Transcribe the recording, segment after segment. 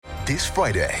This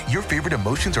Friday, your favorite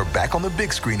emotions are back on the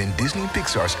big screen in Disney and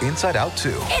Pixar's Inside Out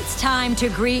 2. It's time to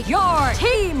greet your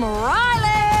Team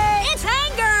Riley. It's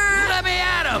anger. Let me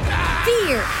at him.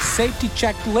 Fear. Safety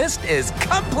checklist is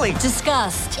complete.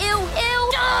 Disgust. Ew.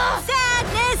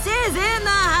 Sadness is in the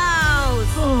house.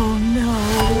 Oh, no.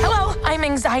 Hello, I'm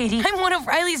anxiety. I'm one of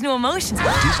Riley's new emotions.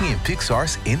 Disney and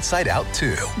Pixar's Inside Out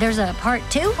 2. There's a part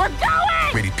 2? We're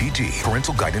going! Rated PG.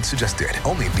 Parental guidance suggested.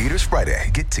 Only in theaters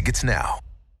Friday. Get tickets now.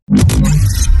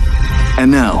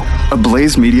 And now, a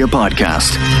Blaze Media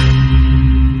podcast.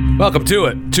 Welcome to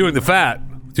it, Chewing the Fat.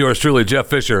 With yours truly, Jeff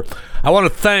Fisher. I want to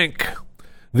thank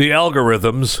the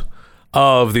algorithms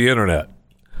of the internet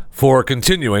for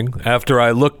continuing, after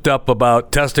I looked up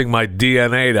about testing my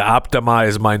DNA to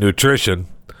optimize my nutrition,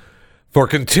 for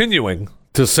continuing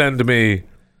to send me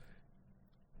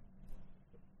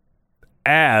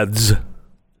ads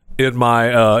in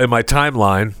my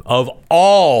timeline of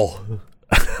all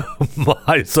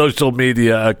my social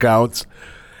media accounts.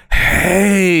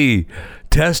 Hey,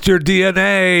 test your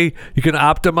DNA. You can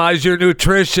optimize your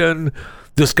nutrition.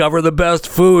 Discover the best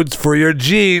foods for your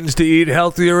genes to eat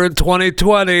healthier in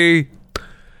 2020.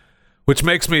 Which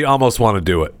makes me almost want to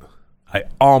do it. I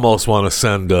almost want to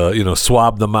send,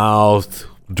 swab the mouth,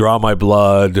 draw my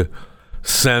blood,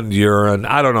 send urine.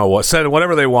 I don't know what. Send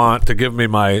whatever they want to give me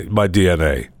my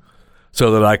DNA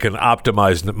so that I can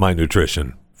optimize my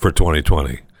nutrition for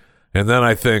 2020. And then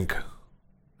I think,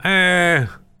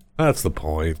 that's the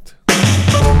point.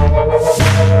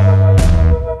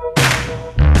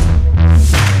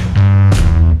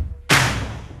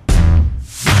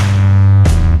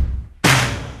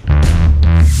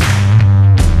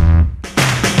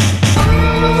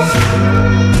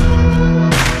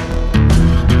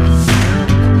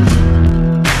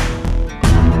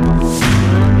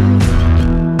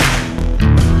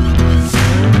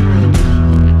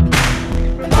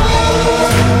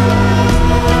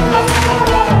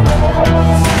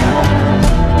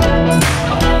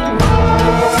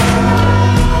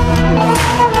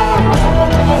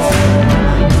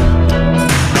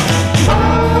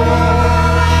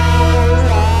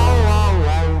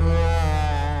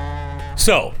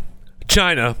 So,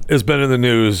 China has been in the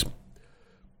news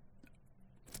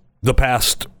the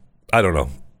past,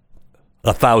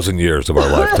 1,000 years of our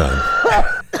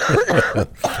lifetime.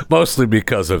 Mostly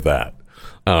because of that.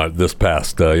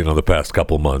 The past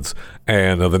couple months.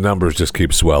 And the numbers just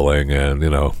keep swelling and,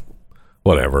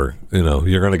 whatever.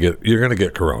 You're going to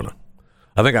get corona.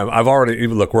 I think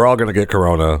we're all going to get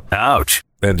corona. Ouch.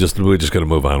 And we're just going to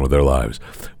move on with their lives.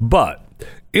 But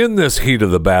in this heat of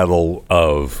the battle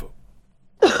of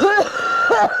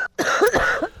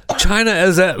China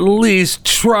is at least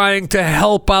trying to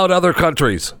help out other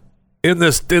countries in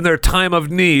their time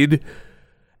of need,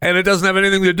 and it doesn't have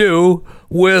anything to do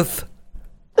with.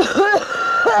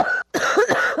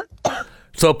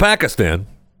 So Pakistan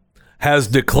has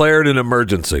declared an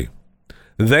emergency.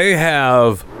 They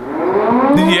have.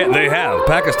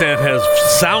 Pakistan has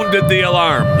sounded the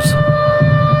alarms.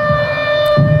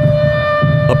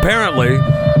 Apparently,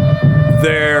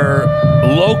 their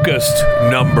locust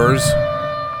numbers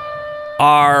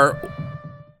are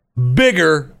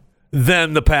bigger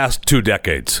than the past 2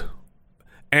 decades.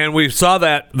 And we saw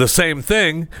the same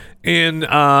thing in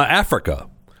Africa,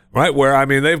 right? Where,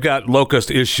 they've got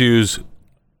locust issues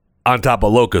on top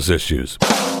of locust issues.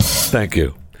 Thank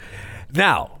you.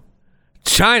 Now,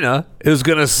 China is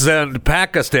going to send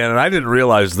Pakistan, and I didn't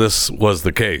realize this was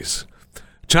the case.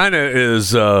 China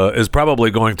is probably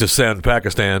going to send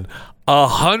Pakistan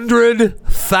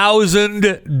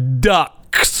 100,000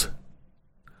 ducks.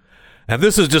 And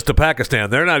this is just to Pakistan.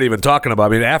 They're not even talking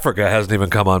about, Africa hasn't even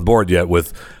come on board yet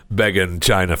with begging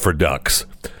China for ducks.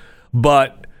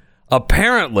 But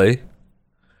apparently,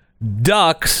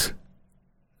 ducks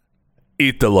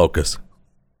eat the locusts.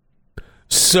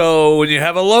 So when you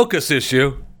have a locust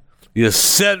issue, you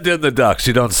send in the ducks.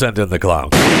 You don't send in the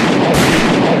clowns.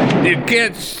 You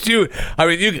can't shoot.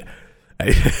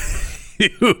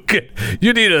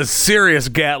 You need a serious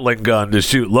Gatling gun to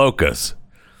shoot locusts.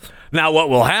 Now, what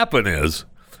will happen is,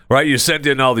 right, you send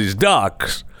in all these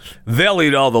ducks, they'll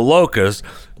eat all the locusts,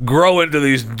 grow into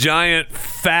these giant,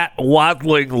 fat,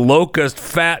 waddling locust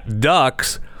fat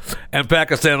ducks, and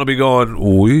Pakistan will be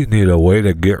going, we need a way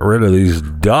to get rid of these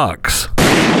ducks.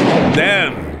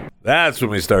 Then, that's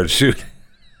when we start shooting.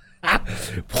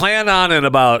 Plan on in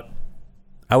about,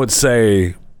 I would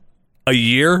say, a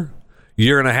year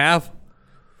and a half,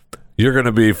 you're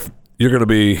going to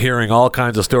be hearing all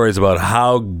kinds of stories about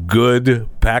how good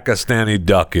Pakistani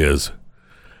duck is,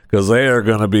 because they are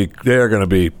going to be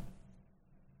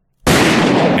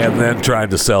and then trying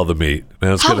to sell the meat.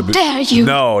 And it's How gonna be, dare you?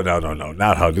 No,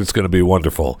 not how. It's going to be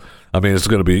wonderful. I mean, it's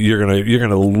going to be you're going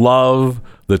to love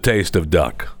the taste of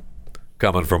duck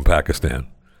coming from Pakistan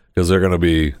because they're going to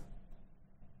be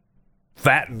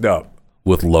fattened up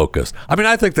with locusts. I mean,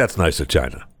 I think that's nice of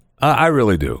China. I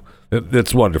really do.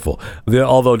 It's wonderful.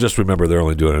 Although, just remember, they're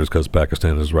only doing it because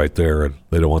Pakistan is right there, and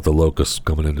they don't want the locusts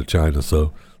coming into China.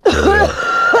 So,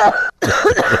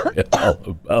 all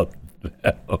about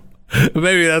that.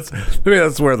 Maybe that's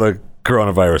where the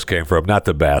coronavirus came from. Not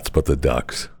the bats, but the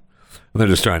ducks. And they're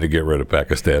just trying to get rid of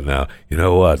Pakistan now. You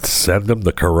know what? Send them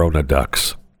the corona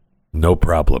ducks. No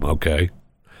problem. Okay.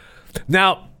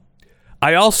 Now,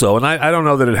 I also, and I don't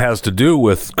know that it has to do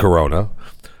with corona,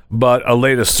 but a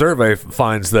latest survey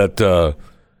finds that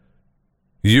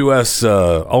U.S.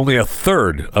 Only a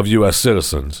third of U.S.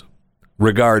 citizens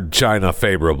regard China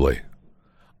favorably.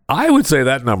 I would say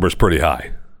that number's pretty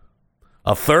high.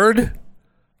 A third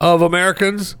of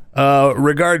Americans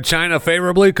regard China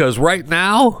favorably because right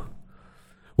now,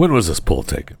 when was this poll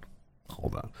taken?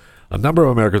 Hold on. A number of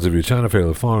Americans view China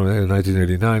favorably in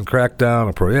 1989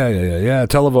 crackdown.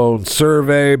 Telephone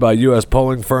survey by U.S.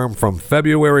 polling firm from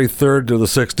February 3rd to the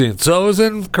 16th. So it was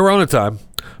in Corona time,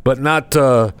 but not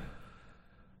after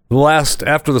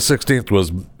the 16th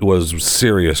was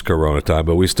serious Corona time.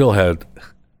 But we still had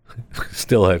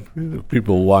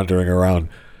people wandering around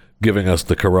giving us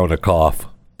the Corona cough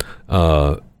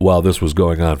while this was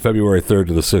going on. February 3rd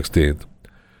to the 16th,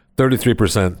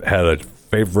 33% had a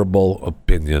favorable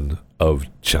opinion of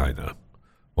China.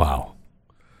 Wow.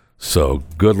 So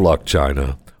good luck,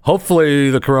 China. Hopefully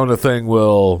the Corona thing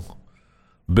will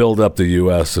build up the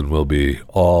U.S. and we'll be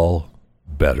all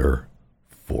better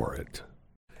for it.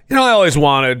 You know, I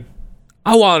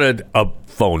wanted a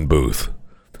phone booth.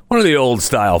 One of the old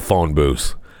style phone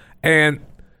booths. And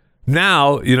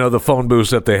now, you know, the phone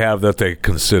booths that they have that they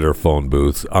consider phone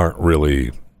booths aren't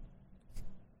really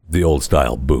the old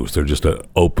style booths. They're just an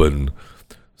open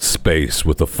space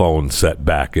with the phone set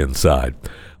back inside.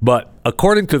 But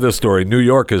according to this story, New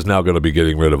York is now going to be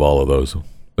getting rid of all of those.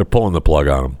 They're pulling the plug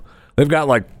on them. They've got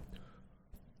like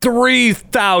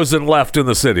 3,000 left in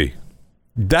the city.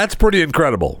 That's pretty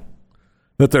incredible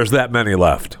that there's that many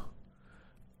left.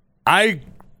 I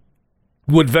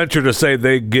would venture to say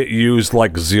they get used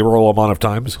like zero amount of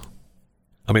times.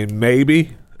 I mean,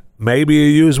 maybe you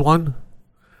use one.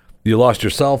 You lost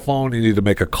your cell phone. You need to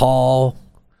make a call.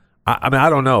 I mean, I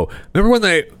don't know. Remember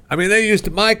when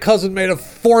my cousin made a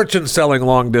fortune selling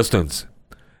long distance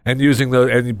and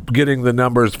getting the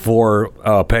numbers for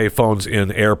pay phones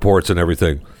in airports and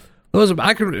everything.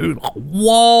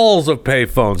 Walls of pay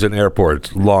phones in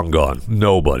airports, long gone.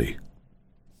 Nobody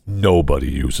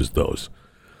uses those.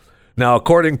 Now,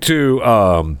 according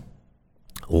to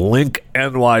Link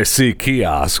NYC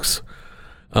kiosks,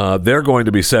 they're going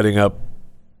to be setting up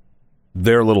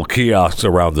their little kiosks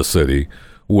around the city,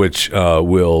 which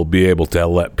will be able to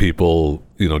let people,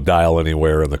 you know, dial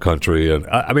anywhere in the country. And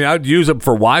I mean, I'd use them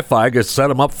for Wi-Fi. I guess set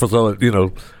them up so that, you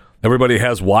know, everybody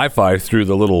has Wi-Fi through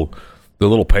the little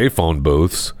payphone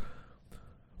booths.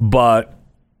 But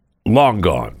long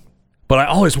gone. But I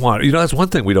always want, you know, that's one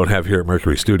thing we don't have here at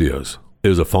Mercury Studios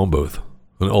is a phone booth,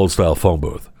 an old style phone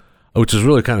booth, which is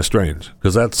really kind of strange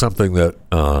because that's something that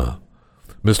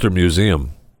Mr.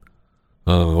 Museum,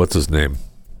 what's his name?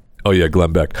 Oh yeah,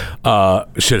 Glenn Beck,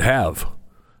 should have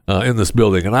in this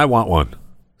building, and I want one.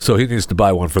 So he needs to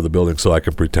buy one for the building so I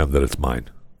can pretend that it's mine.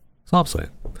 That's all I'm saying.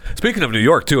 Speaking of New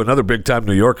York, too, another big time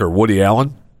New Yorker, Woody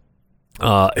Allen,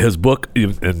 his book,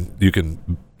 and you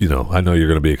can, you know, I know you're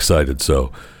going to be excited,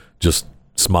 so just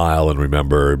smile and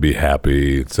remember, be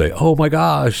happy, and say, oh my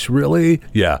gosh, really?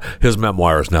 Yeah, his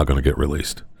memoir is now going to get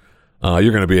released.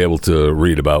 You're going to be able to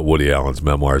read about Woody Allen's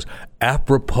memoirs,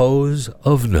 apropos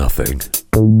of nothing.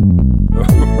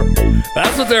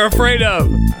 That's what they're afraid of.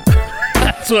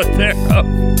 That's what they're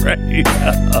afraid of.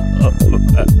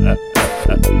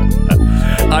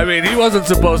 I mean, he wasn't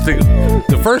supposed to.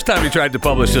 The first time he tried to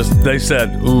publish this, they said,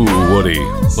 ooh, Woody,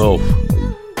 oh,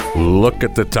 look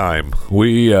at the time.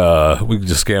 We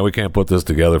just can't. We can't put this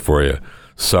together for you.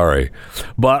 Sorry,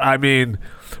 but I mean,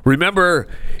 remember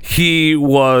he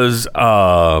was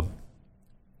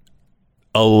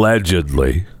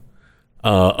allegedly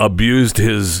abused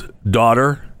his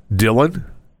daughter Dylan.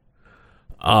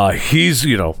 He's,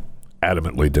 you know,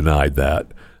 adamantly denied that,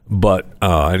 but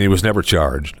and he was never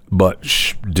charged. But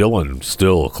Dylan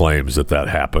still claims that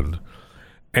happened,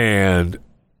 and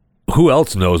who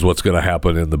else knows what's going to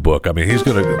happen in the book? I mean, he's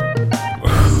going to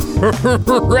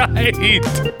right.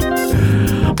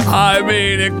 I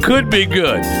mean, it could be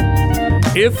good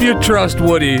if you trust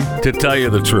Woody to tell you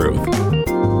the truth.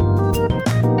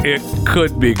 it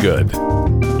could be good.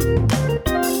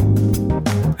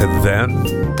 And then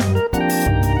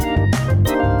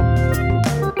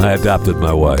I adopted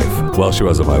my wife. Well, she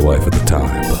wasn't my wife at the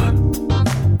time,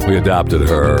 but we adopted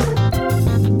her.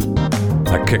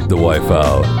 I kicked the wife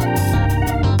out.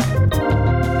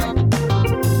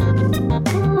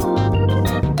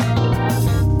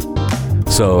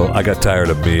 So I got tired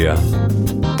of Mia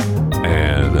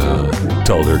and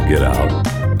told her to get out.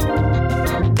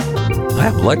 I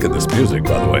am liking this music,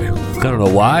 by the way. I don't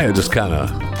know why. I just kind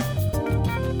of...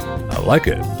 I like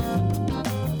it.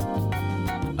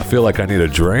 I feel like I need a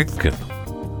drink and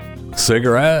a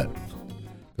cigarette.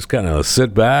 Just kind of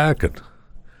sit back and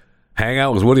hang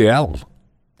out with Woody Allen.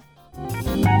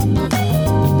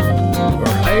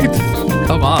 Right?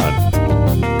 Come on.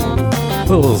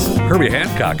 A little Herbie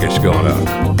Hancock-ish going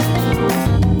on.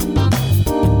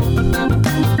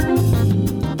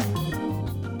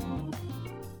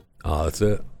 Oh, that's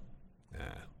it.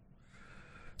 Yeah.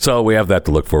 So we have that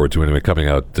to look forward to anyway. Coming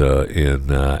out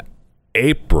in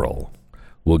April,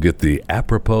 we'll get the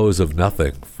Apropos of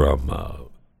Nothing from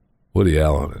Woody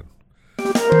Allen.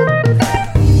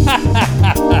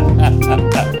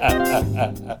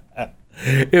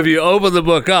 If you open the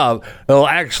book up, there'll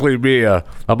actually be a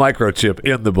microchip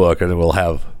in the book, and it will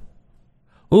have...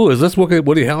 Ooh, is this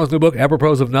Woody Allen's new book,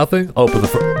 Apropos of Nothing? Open the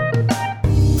front...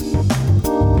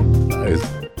 Nice.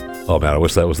 Oh, man, I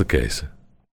wish that was the case.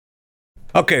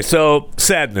 Okay, so,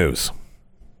 sad news.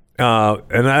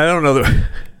 And I don't know that...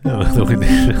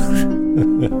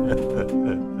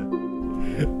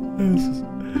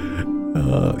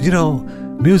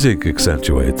 music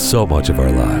accentuates so much of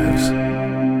our lives.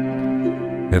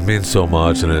 It means so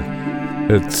much, and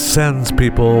it sends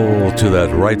people to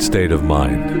that right state of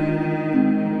mind.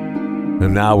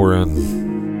 And now we're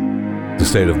in the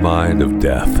state of mind of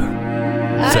death.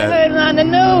 I heard it on the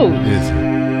news.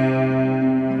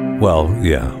 Well,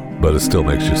 yeah, but it still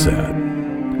makes you sad.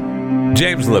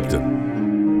 James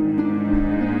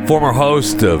Lipton, former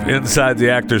host of Inside the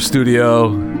Actors Studio,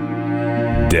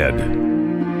 dead.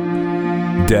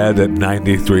 Dead at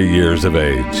 93 years of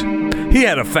age. He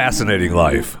had a fascinating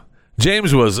life.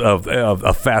 James was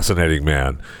a fascinating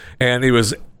man, and he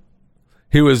was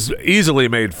easily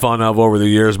made fun of over the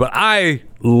years. But I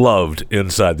loved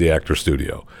Inside the Actor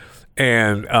Studio,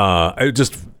 and he had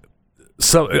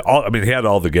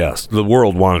all the guests. The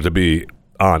world wanted to be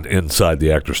on Inside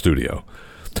the Actor Studio,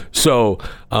 so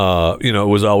it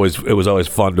was always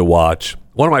fun to watch.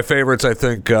 One of my favorites, I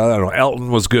think,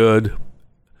 Elton was good.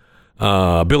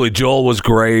 Billy Joel was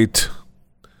great.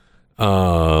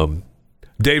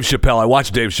 Dave Chappelle. I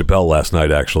watched Dave Chappelle last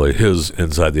night, actually. His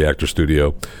Inside the Actor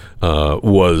Studio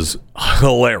was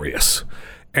hilarious.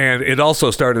 And it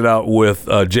also started out with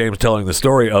James telling the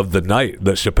story of the night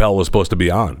that Chappelle was supposed to be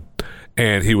on.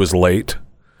 And he was late.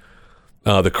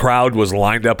 The crowd was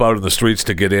lined up out in the streets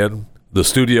to get in. The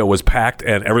studio was packed,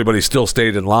 and everybody still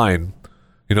stayed in line,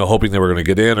 hoping they were going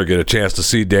to get in or get a chance to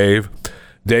see Dave.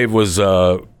 Dave was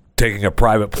taking a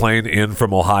private plane in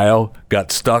from Ohio,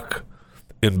 got stuck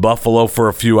in Buffalo for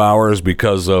a few hours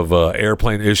because of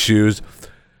airplane issues.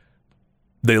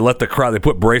 They let the crowd, they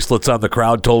put bracelets on the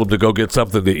crowd, told them to go get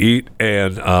something to eat,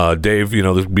 and Dave,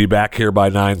 be back here by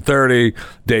 9:30.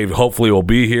 Dave hopefully will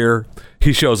be here.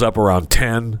 He shows up around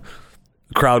 10.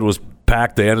 The crowd was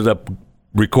packed. They ended up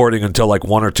recording until like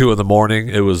 1 or 2 in the morning.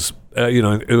 It was,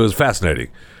 it was fascinating.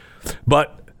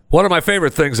 But one of my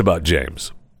favorite things about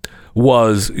James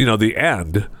was, the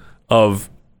end of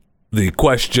the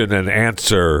question and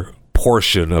answer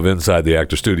portion of Inside the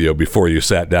Actor Studio before you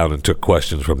sat down and took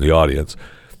questions from the audience.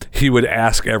 He would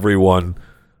ask everyone,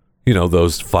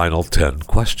 those final 10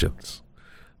 questions.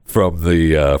 From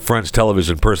the French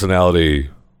television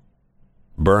personality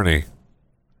Bernie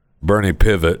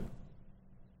Pivot,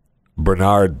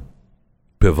 Bernard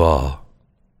Pivot.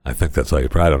 I think that's how I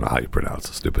don't know how you pronounce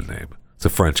the stupid name. It's a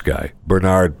French guy.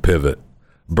 Bernard Pivot.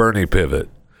 Bernie Pivot.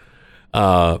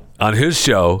 On his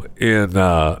show in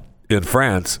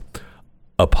France,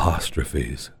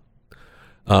 apostrophes.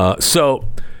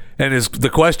 The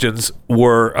questions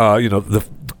were, the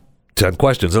 10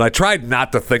 questions. And I tried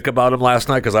not to think about them last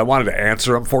night because I wanted to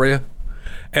answer them for you.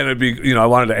 And it'd be, I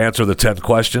wanted to answer the 10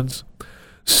 questions.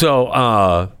 So,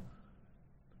 and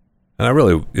I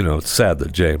really, it's sad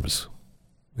that James,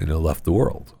 left the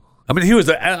world. I mean,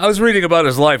 I was reading about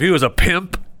his life. He was a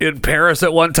pimp in Paris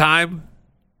at one time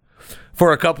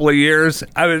for a couple of years.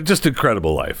 I mean, just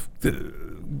incredible life.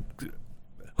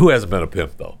 Who hasn't been a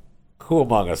pimp, though? Who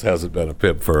among us hasn't been a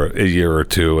pimp for a year or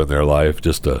two in their life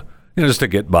just to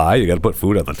get by? You got to put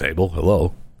food on the table.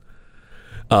 Hello.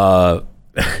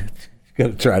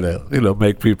 Got to try to,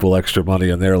 make people extra money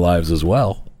in their lives as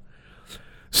well.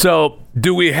 So,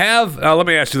 do we have? Let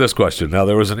me ask you this question. Now,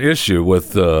 there was an issue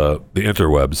with the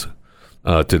interwebs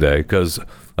today because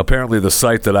apparently the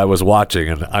site that I was watching,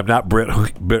 and I'm not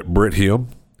Brit Hume,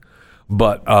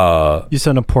 but you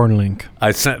sent a porn link.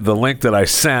 I sent the link that I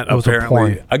sent. It was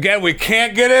apparently, again, we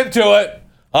can't get into it.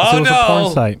 Oh it was a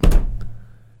porn site.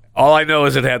 All I know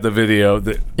is it had the video.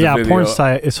 The video. Porn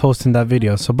site is hosting that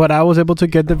video. So, but I was able to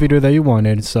get the video that you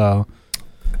wanted. So,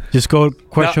 just go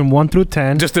question 1 through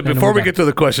 10. Before we get to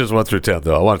the questions 1 through 10,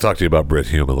 though, I want to talk to you about Brit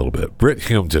Hume a little bit. Brit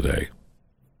Hume today.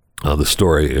 The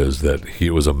story is that he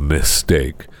was a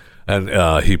mistake, and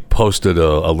he posted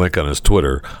a link on his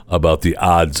Twitter about the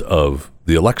odds of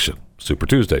the election, Super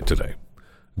Tuesday today.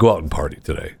 Go out and party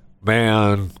today.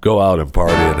 Man, go out and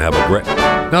party and have a great...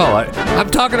 No,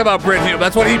 I'm talking about Brit Hume.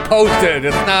 That's what he posted.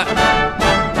 It's not...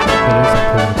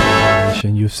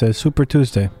 You said Super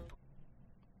Tuesday.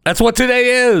 That's what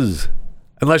today is.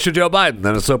 Unless you're Joe Biden,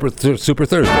 then it's Super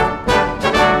Thursday.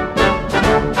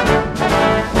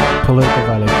 Political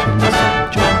violation.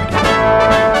 Joe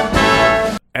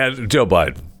Biden. And Joe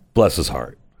Biden, bless his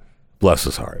heart. Bless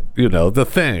his heart. The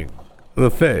thing.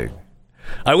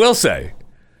 I will say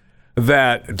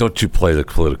that, don't you play the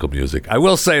political music. I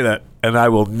will say that, and I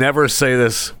will never say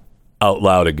this out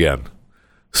loud again.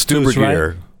 Stu Bergier.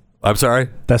 Right? I'm sorry?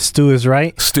 That Stu is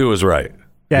right? Stu is right.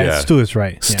 Yeah, Stu is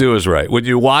right. Stu is right. When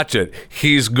you watch it,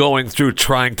 he's going through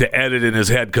trying to edit in his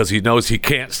head because he knows he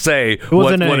can't say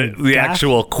the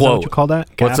actual quote. Is that what you call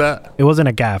that? Gaff? What's that? It wasn't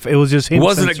a gaffe. It was just him. It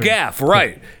wasn't a gaffe,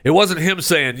 right? Yeah. It wasn't him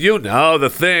saying, the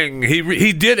thing.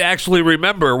 He did actually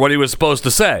remember what he was supposed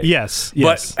to say. Yes.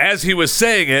 But as he was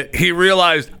saying it, he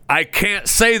realized, I can't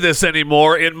say this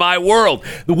anymore in my world.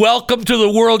 Welcome to the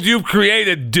world you've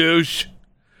created, douche.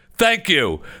 Thank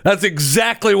you. That's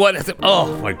exactly what...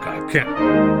 Oh, my God. I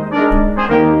can't...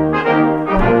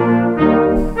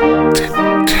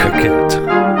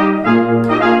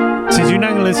 Since you're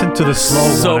not going to listen to the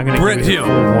slow one, I'm going to give you the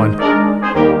full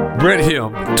one. Brit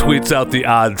Hume tweets out the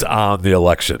odds on the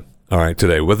election. All right,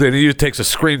 today. He takes a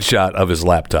screenshot of his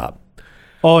laptop.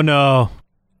 Oh, no.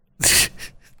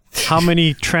 How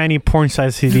many tranny porn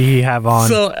sites did he have on?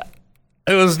 So,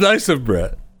 it was nice of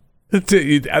Brit.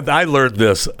 I learned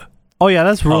this. Oh yeah,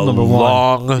 that's rule number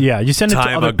one. Yeah, you send it to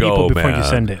other people before you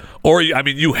send it. Or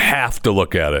you have to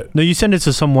look at it. No, you send it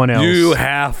to someone else. You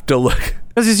have to look.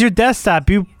 Because it's your desktop.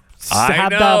 You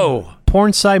have that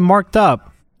porn site marked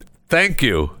up. Thank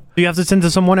you. You have to send it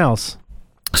to someone else.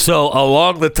 So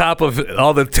along the top of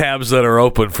all the tabs that are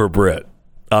open for Brit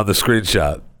on the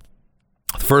screenshot,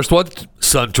 first one,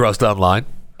 SunTrust Online.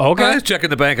 Okay,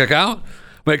 checking the bank account.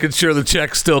 Making sure the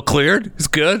check's still cleared. It's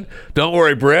good. Don't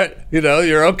worry, Brit.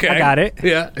 You're okay. I got it.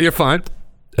 Yeah, you're fine.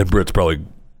 And Brit's probably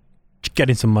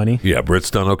getting some money. Yeah, Brit's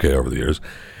done okay over the years.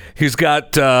 He's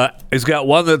got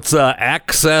one that's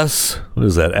Access. What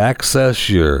is that? Access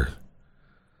Your...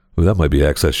 Well, that might be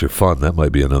Access Your Fun. That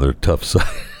might be another tough site.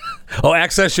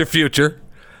 Access Your Future.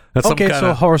 That's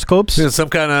so horoscopes. Some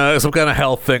kind of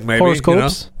health thing, maybe.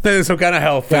 Horoscopes. Some kind of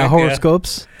health thing. Yeah,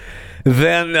 horoscopes.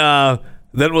 Yeah.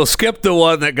 Then we'll skip the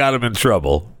one that got him in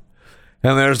trouble.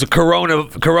 And there's the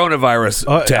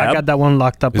coronavirus tab. I got that one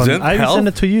locked up. I sent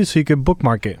it to you so you could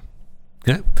bookmark it.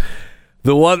 Okay.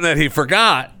 The one that he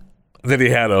forgot that he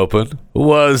had open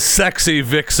was Sexy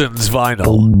Vixen's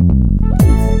Vinyl.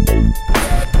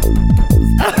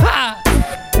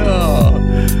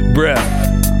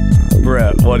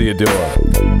 Brett, what are you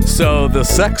doing? So the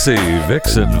Sexy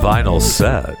Vixen Vinyl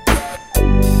set.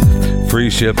 Free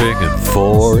shipping and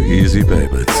 4 easy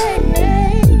payments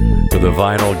for the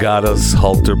Vinyl Goddess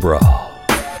halter bra.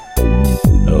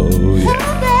 Oh yeah.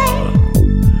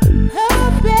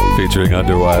 Featuring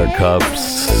underwire cups,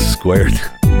 squared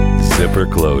zipper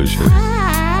closure.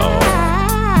 Oh.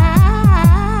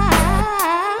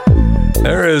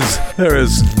 There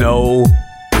is no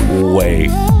way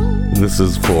this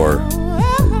is for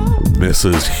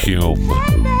Mrs. Hume.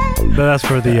 But that's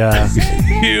for the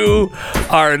You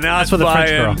are not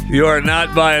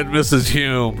buying Mrs.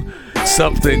 Hume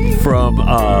something from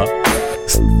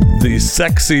the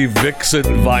Sexy Vixen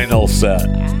vinyl set.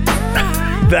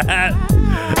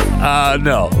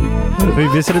 No. Have you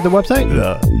visited the website?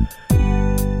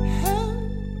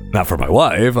 Not for my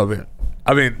wife.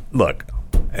 I mean, look.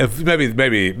 If maybe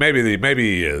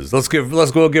he is.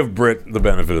 We'll give Brit the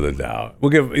benefit of the doubt.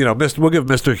 We'll give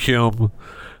Mr. Hume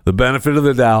the benefit of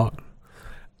the doubt,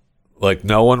 like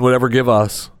no one would ever give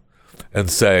us, and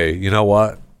say, you know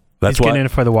what? He's getting in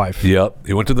for the wife. Yep.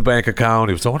 He went to the bank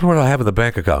account. He was like, I wonder what I have in the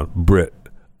bank account. Brit,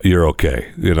 you're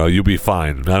okay. You'll be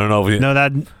fine. I don't know if you... No,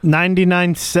 that the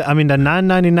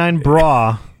 $9.99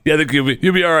 bra. Yeah, I think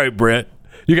you'll be all right, Brit.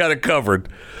 You got it covered.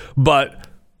 But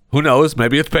who knows?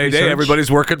 Maybe it's payday. Research.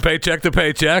 Everybody's working paycheck to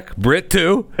paycheck. Brit,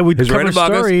 too. And we He's right covered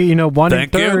among us. story, 1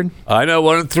 Thank and 3rd. you. I know,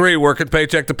 1 and 3 working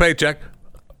paycheck to paycheck.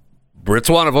 Brit's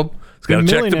one of them. He's got to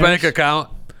check the bank account.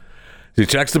 He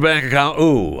checks the bank account.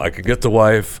 Ooh, I could get the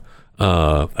wife.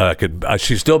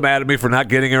 She's still mad at me for not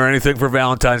getting her anything for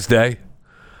Valentine's Day.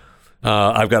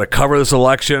 I've got to cover this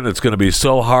election. It's going to be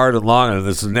so hard and long, and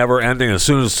this is never ending. As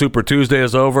soon as Super Tuesday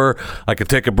is over, I can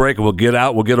take a break and we'll get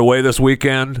out. We'll get away this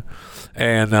weekend,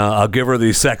 and I'll give her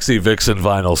the sexy Vixen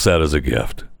vinyl set as a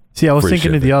gift. See, I was Free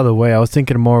thinking it shipping. the other way. I was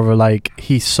thinking more of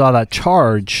he saw that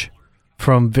charge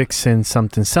from Vixen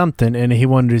something, and he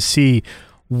wanted to see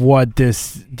what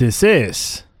this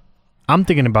is. I'm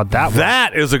thinking about that one.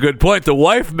 That is a good point. The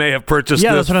wife may have purchased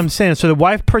Yeah, this. that's what I'm saying. So the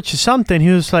wife purchased something. He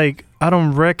was like, I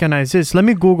don't recognize this. Let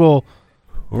me Google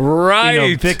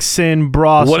Right. Vixen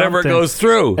bra Whatever something. goes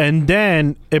through. And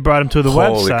then it brought him to the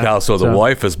website. Holy cow. So the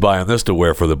wife is buying this to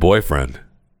wear for the boyfriend.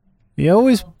 You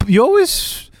always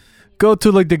go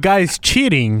to the guy's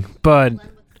cheating, but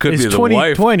Could it's be the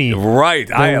 2020. wife.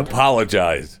 Right. I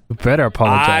apologize. You better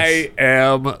apologize. I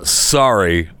am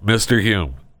sorry, Mr.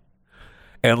 Hume.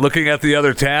 And looking at the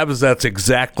other tabs, that's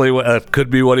exactly what that could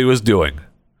be what he was doing.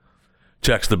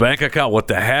 Checks the bank account. What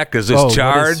the heck is this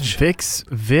charge? What is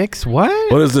Vix?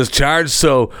 What? What is this charge?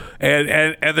 So,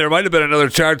 and there might have been another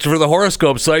charge for the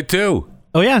horoscope site too.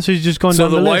 Oh yeah, so he's just going So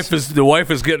down the wife list. the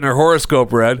wife is getting her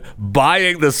horoscope read,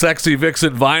 buying the sexy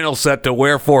Vixen vinyl set to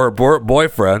wear for her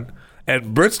boyfriend,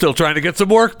 and Brit's still trying to get some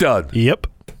work done. Yep.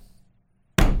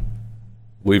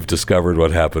 We've discovered what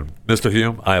happened. Mr.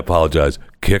 Hume, I apologize.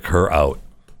 Kick her out.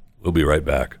 We'll be right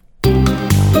back.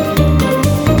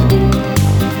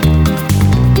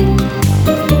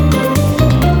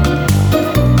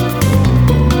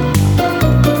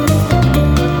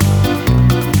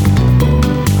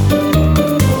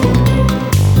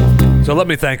 So let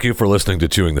me thank you for listening to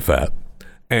Chewing the Fat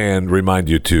and remind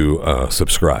you to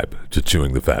subscribe to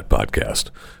Chewing the Fat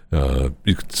podcast.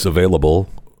 It's available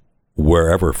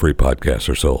wherever free podcasts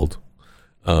are sold.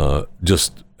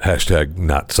 Just hashtag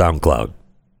not SoundCloud.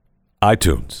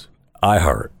 iTunes,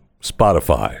 iHeart,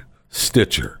 Spotify,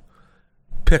 Stitcher.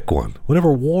 Pick one.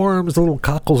 Whatever warms the little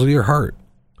cockles of your heart.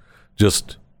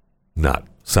 Just not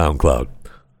SoundCloud.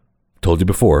 Told you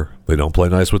before, they don't play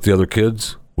nice with the other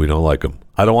kids. We don't like them.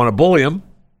 I don't want to bully them,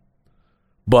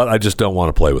 but I just don't want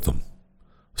to play with them.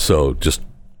 So just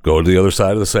go to the other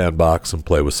side of the sandbox and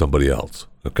play with somebody else.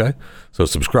 Okay? So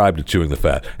subscribe to Chewing the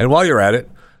Fat. And while you're at it,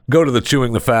 go to the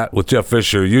Chewing the Fat with Jeff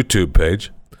Fisher YouTube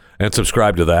page and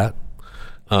subscribe to that.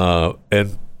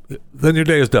 And then your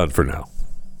day is done for now.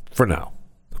 For now.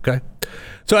 Okay?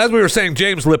 So as we were saying,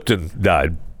 James Lipton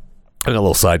died. I got a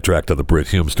little sidetracked on the Brit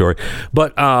Hume story.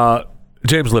 But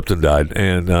James Lipton died,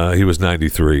 and he was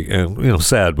 93. And,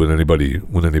 sad when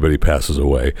anybody passes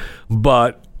away.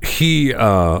 But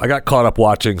I got caught up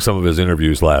watching some of his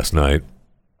interviews last night.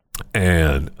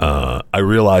 And I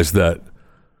realized that,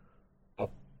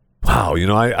 wow,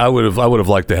 I would have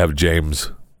liked to have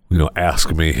James,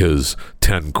 ask me his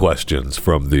 10 questions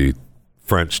from the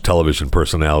French television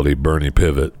personality Bernie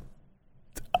Pivot.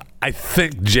 I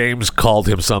think James called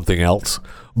him something else,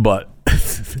 but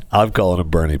I'm calling him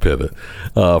Bernie Pivot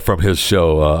from his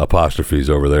show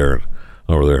Apostrophes over there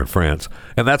in France,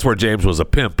 and that's where James was a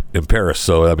pimp in Paris.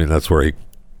 So that's where he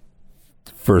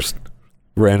first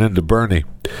ran into Bernie.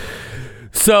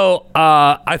 So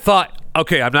I thought,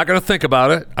 okay, I'm not going to think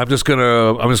about it. I'm just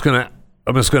gonna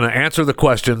answer the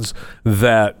questions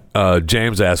that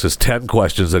James asks. His 10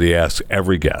 questions that he asks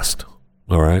every guest.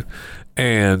 All right,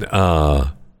 and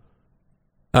all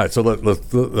right. So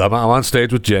I'm on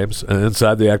stage with James and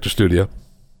inside the actor studio.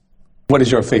 What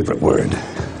is your favorite word?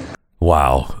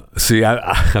 Wow. See,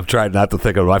 I'm trying not to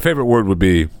think of it. My favorite word would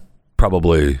be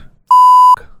probably.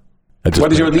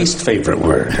 What is your least favorite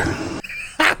word?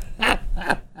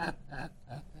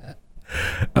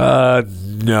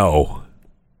 No.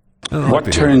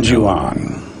 What turns you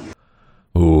on?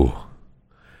 Ooh,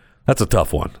 that's a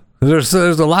tough one. There's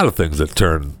a lot of things that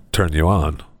turn you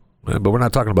on, but we're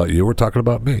not talking about you. We're talking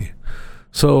about me.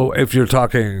 So if you're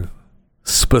talking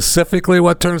specifically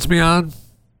what turns me on,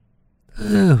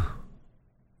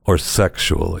 or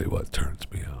sexually what turns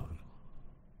me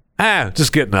on,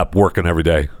 just getting up, working every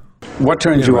day. What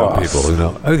turns you off? People,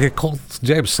 Okay, Cole,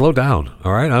 James, slow down.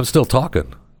 All right, I'm still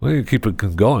talking. Well, you keep it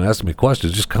going, asking me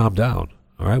questions. Just calm down.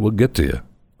 All right, we'll get to you.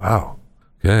 Wow.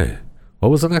 Okay. What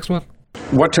was the next one?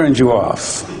 What turns you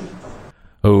off?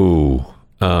 Oh.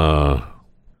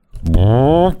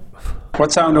 What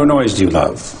What sound or noise do you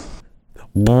love?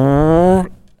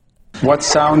 What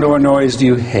sound or noise do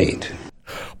you hate?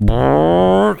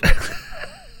 What's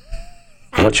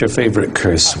your favorite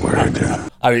curse word?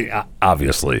 I mean,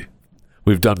 obviously,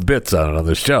 we've done bits on it on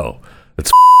the show.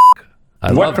 It's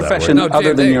what profession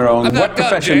other than your own? What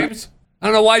profession? James? I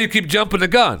don't know why you keep jumping the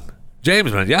gun.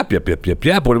 James, man, yep.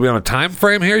 What are we on a time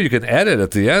frame here? You can edit at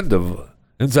the end of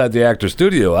Inside the Actor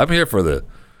Studio. I'm here for the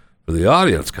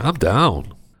audience. Calm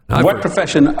down. What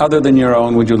profession other than your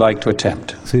own would you like to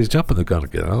attempt? See, he's jumping the gun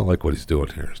again. I don't like what he's doing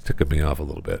here. It's ticking me off a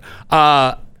little bit.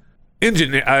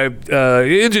 Engineering,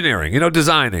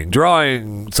 designing,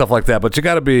 drawing, stuff like that. But you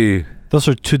got to be... Those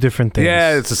are two different things.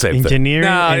 Yeah, it's the same engineering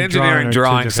thing. And engineering,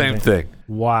 drawing, same thing.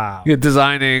 Wow. Yeah,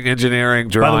 designing, engineering,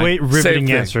 drawing. By the way,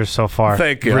 riveting answers so far.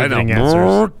 Thank you. Riveting I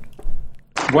know.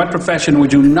 Answers. What profession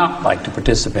would you not like to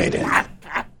participate in?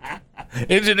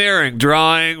 Engineering,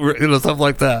 drawing, stuff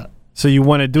like that. So you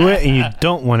want to do it and you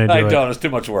don't want to do it? I don't. It's too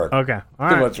much work. Okay. All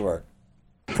too right. much work.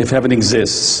 If heaven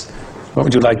exists, what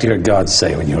would you like to hear God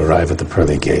say when you arrive at the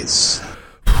pearly gates?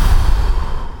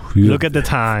 Look at the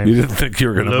time. You didn't think you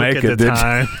were going to make it, did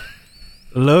you?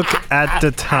 Look at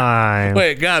the time.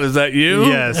 Wait, God, is that you?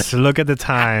 Yes, look at the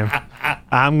time.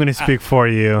 I'm going to speak for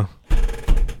you.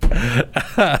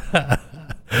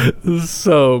 This is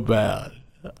so bad.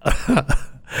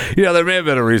 There may have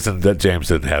been a reason that James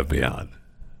didn't have me on.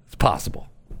 It's possible.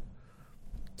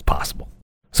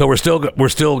 So we're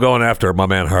still going after my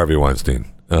man Harvey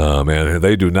Weinstein. Man,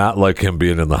 they do not like him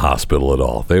being in the hospital at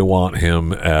all. They want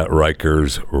him at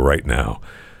Rikers right now.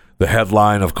 The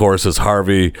headline, of course, is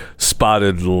Harvey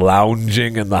spotted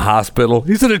lounging in the hospital.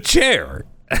 He's in a chair.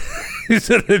 He's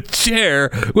in a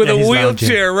chair with a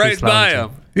wheelchair right by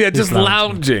him. Yeah, just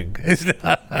lounging.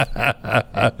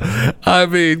 I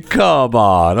mean, come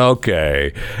on.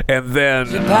 Okay. And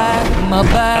then... my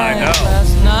bag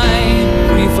last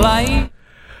night, pre-flight.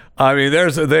 I mean,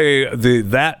 there's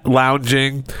that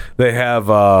lounging. They have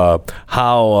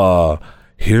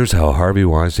here's how Harvey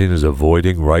Weinstein is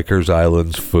avoiding Rikers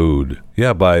Island's food.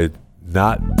 Yeah, by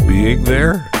not being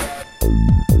there.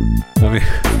 I mean,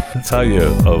 that's how you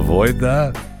avoid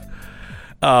that.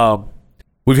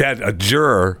 We've had a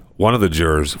juror, one of the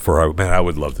jurors man, I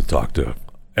would love to talk to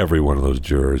every one of those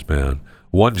jurors, man.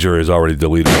 One juror has already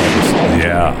deleted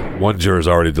one juror's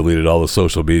already deleted all the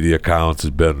social media accounts, has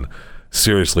been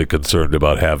seriously concerned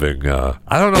about having, I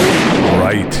don't know,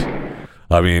 right.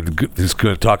 I mean, he's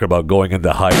going to talk about going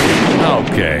into hiding.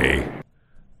 Okay.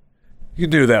 You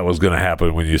knew that was going to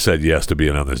happen when you said yes to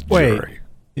being on this jury.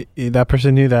 That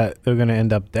person knew that they're going to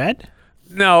end up dead?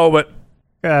 No, but...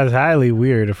 That's highly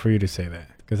weird for you to say that.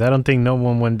 Because I don't think no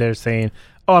one went there saying,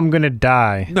 oh, I'm going to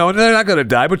die. No, they're not going to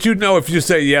die. But if you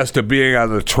say yes to being on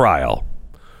the trial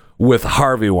with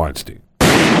Harvey Weinstein,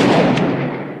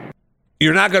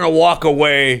 you're not going to walk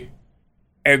away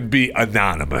and be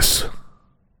anonymous.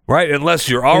 Right? Unless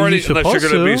you're going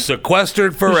to be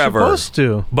sequestered forever. You're supposed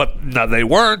to. But no, they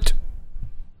weren't.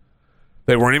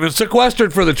 They weren't even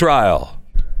sequestered for the trial.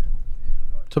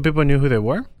 So people knew who they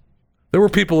were? There were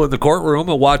people in the courtroom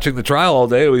watching the trial all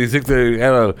day. You think they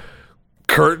had a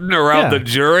curtain around the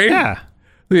jury? Yeah.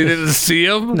 You didn't see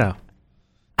them? No.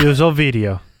 It was all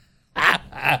video.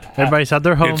 Everybody's at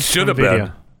their home. It should have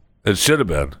been. It should have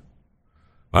been.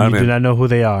 You do not know who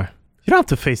they are. You don't have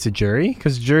to face the jury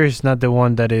because the jury is not the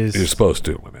one that is. You're supposed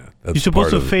to, my man. You're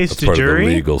supposed to face the jury. Of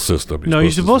the legal system.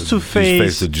 You're supposed to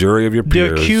face the jury of your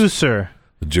peers. The accuser.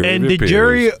 The jury and of your the peers.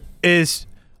 Jury is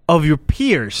of your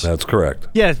peers. That's correct.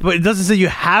 Yes, but it doesn't say you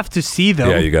have to see them.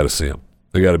 Yeah, you got to see them.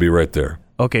 They got to be right there.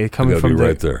 Okay, coming from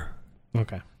right there.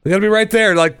 Okay. They got to be right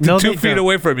there, like 2 feet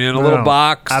away from you in a little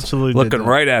box. Absolutely. Looking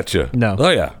right at you. No. Oh,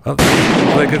 yeah.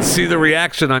 They can see the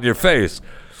reaction on your face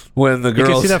when the girls...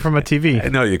 You can see that from a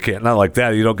TV. No, you can't. Not like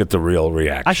that. You don't get the real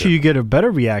reaction. Actually, you get a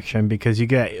better reaction because you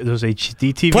get those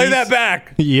HD TVs. Play that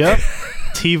back. Yep.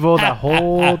 TiVo, the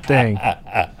whole thing.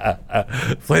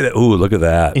 Play that. Ooh, look at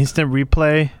that. Instant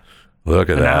replay.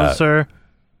 Look at announcer,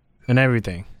 and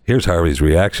everything. Here's Harvey's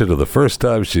reaction to the first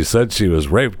time she said she was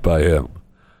raped by him.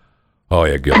 Oh,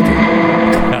 yeah, guilty.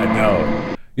 I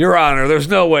know. Your Honor, there's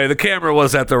no way. The camera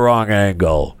was at the wrong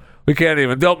angle. We can't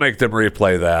even. Don't make them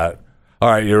replay that. All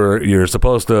right, you're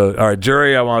supposed to. All right,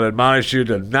 jury, I want to admonish you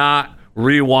to not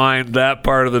rewind that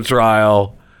part of the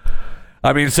trial.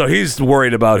 I mean, so he's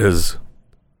worried about his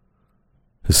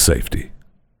safety.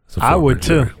 I would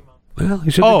jury. too. Well,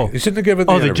 he shouldn't have given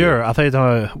the interview. The juror. I thought you were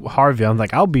talking about Harvey. I'm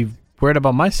like, I'll be worried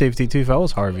about my safety too if I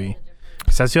was Harvey.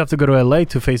 Since you have to go to LA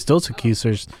to face those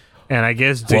accusers. And I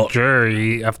guess the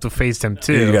jury have to face them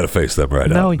too. Yeah, you got to face them right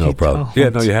now. No problem. Don't. Yeah,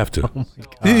 no, you have to. Oh my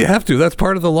God. You have to. That's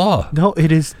part of the law. No, it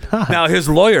is not. Now, his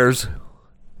lawyers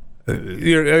Are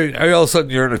you all of a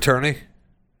sudden you're an attorney?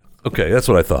 Okay, that's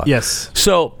what I thought. Yes.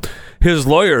 So his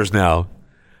lawyers now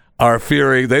are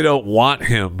fearing they don't want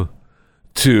him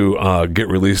to get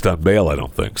released on bail. I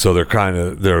don't think so.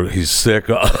 He's sick.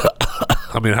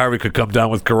 I mean, Harvey could come down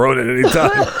with corona at any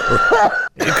time.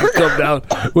 He could come down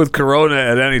with corona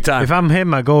at any time. If I'm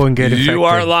him, I go and get infected. You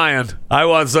are lying. I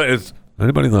want to say, is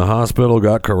anybody in the hospital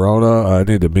got corona? I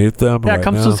need to meet them. Yeah, right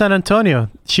comes now. to San Antonio.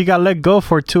 She got let go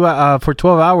for 12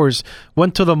 hours.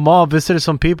 Went to the mall, visited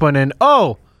some people, and then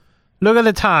look at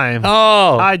the time.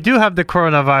 Oh, I do have the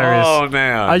coronavirus. Oh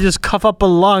man, I just cough up a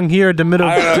lung here in the middle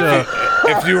of the.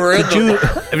 If you were if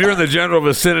you're in the general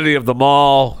vicinity of the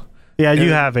mall. Yeah,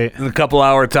 you have it. In a couple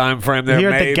hour time frame there,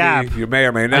 Here maybe. at the Gap. You may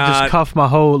or may not. I just cuffed my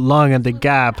whole lung at the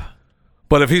Gap.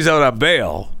 But if he's out on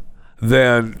bail,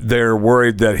 then they're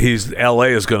worried that LA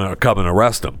is going to come and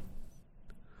arrest him.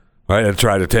 Right? And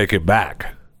try to take him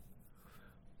back.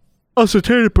 Also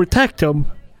trying to protect him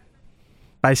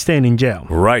by staying in jail.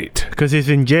 Right. Because he's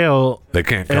in jail. They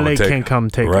can't come LA can't come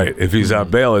take him. Right. If he's on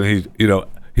bail and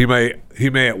he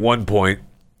may at one point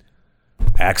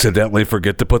accidentally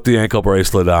forget to put the ankle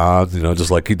bracelet on,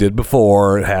 just like he did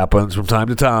before. It happens from time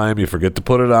to time. You forget to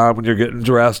put it on when you're getting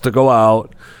dressed to go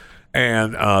out,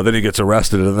 and then he gets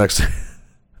arrested. And the next,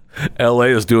 L.A.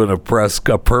 is doing a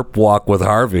perp walk with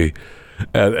Harvey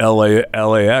at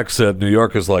LAX, and New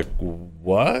York is like,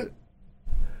 what?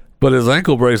 But his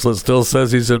ankle bracelet still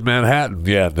says he's in Manhattan.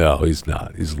 Yeah, no, he's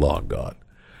not. He's long gone.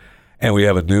 And we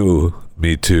have a new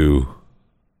Me Tooer.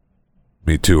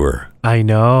 I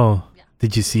know.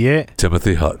 Did you see it?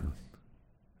 Timothy Hutton.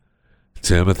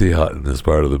 Timothy Hutton is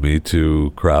part of the Me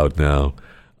Too crowd now.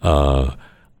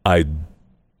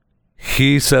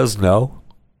 He says no.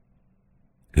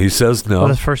 He says no. Well,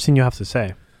 that's the first thing you have to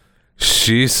say.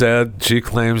 She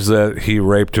claims that he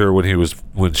raped her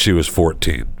when she was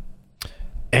 14.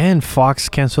 And Fox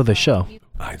canceled the show.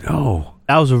 I know.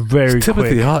 That was it's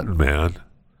Timothy Hutton, man.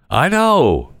 I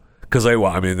know. Because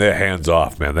they're hands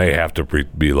off, man. They have to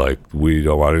be like, we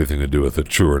don't want anything to do with it,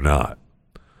 true or not.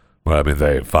 Well,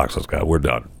 Fox has got, we're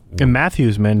done. And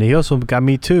Matthews, man, he also got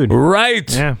Me Too'd.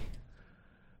 Right. Yeah.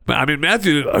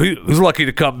 Matthews, he was lucky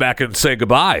to come back and say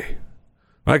goodbye.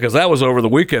 Right, because that was over the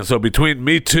weekend. So between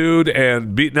Me Too'd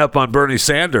and beating up on Bernie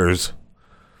Sanders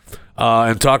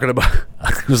and talking about,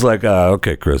 it was like,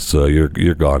 okay, Chris,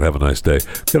 you're gone. Have a nice day.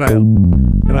 Can I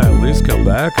at least come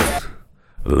back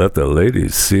and let the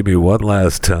ladies see me one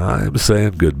last time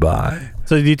saying goodbye?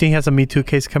 So do you think he has a Me Too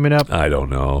case coming up? I don't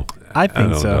know. I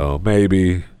think don't so. know.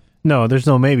 Maybe. No, there's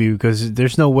no maybe, because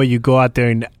there's no way you go out there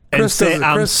and say,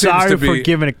 I'm sorry for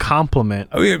giving a compliment.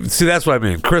 See, that's what I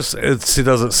mean. Chris, it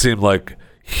doesn't seem like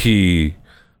he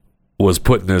was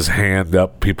putting his hand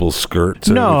up people's skirts.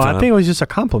 No, I think it was just a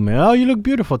compliment. Oh, you look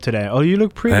beautiful today. Oh, you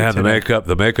look pretty today.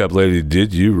 The makeup lady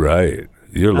did you right.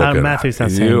 You're looking. Matthew's not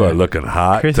saying you that. are looking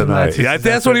hot Chris tonight. Yeah,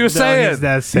 that's what he was saying. He's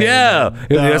not saying yeah, that.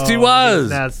 yes, he was. He's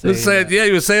not He was saying, that. yeah,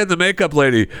 he was saying the makeup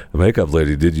lady. The makeup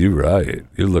lady did you right.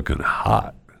 You're looking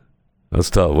hot. Let's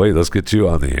get you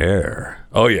on the air.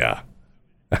 Oh yeah,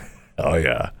 oh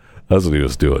yeah. That's what he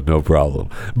was doing. No problem.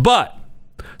 But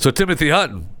so Timothy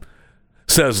Hutton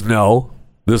says no,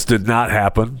 this did not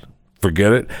happen.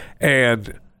 Forget it.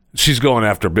 And she's going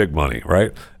after big money,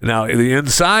 right? Now, the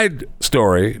inside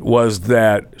story was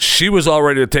that she was all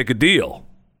ready to take a deal.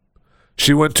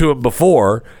 She went to him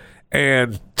before,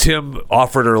 and Tim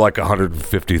offered her like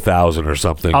 $150,000 or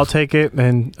something. I'll take it.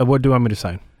 And what do you want me to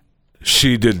sign?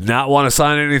 She did not want to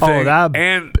sign anything.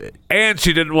 And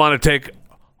she didn't want to take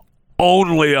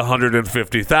only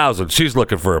 $150,000. She's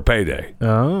looking for a payday.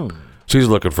 Oh. She's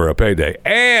looking for a payday.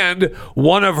 And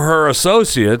one of her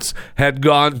associates had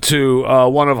gone to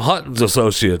one of Hutton's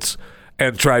associates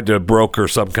and tried to broker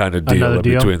some kind of deal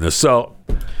between this. So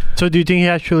do you think he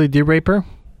actually did rape her?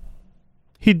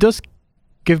 He does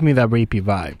give me that rapey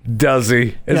vibe. Does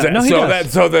he?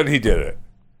 So then he did it.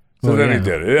 He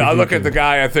did it. I look at the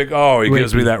guy, I think, he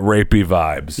gives me that rapey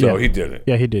vibe. So he did it.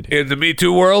 Yeah, he did it. In the Me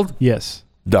Too world? Yes.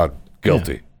 Done.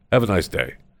 Guilty. Yeah. Have a nice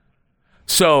day.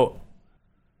 So,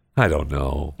 I don't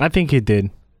know. I think he did.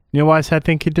 You know why I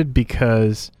think he did?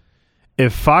 Because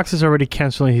if Fox is already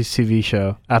canceling his TV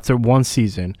show after one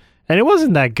season, and it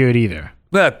wasn't that good either.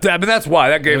 That's why.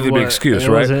 That gave the big excuse,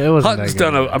 right? It wasn't Hutton's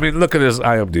done look at his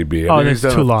IMDb. It's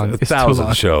too long. It's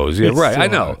 1,000 shows. Yeah, right. I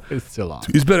know. It's too long.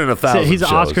 He's been in 1,000 shows. He's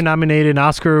an Oscar-nominated,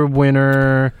 Oscar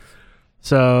winner.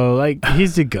 So,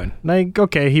 he's a good.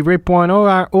 Okay, he raped one.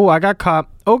 I got caught.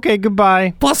 Okay,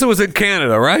 goodbye. Plus, it was in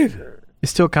Canada, right? It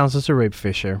still counts as a rape,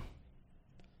 Fisher.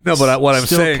 No, but what I'm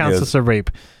saying is... Still counts as a rape.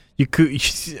 You could...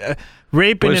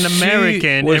 raping an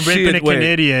American and raping a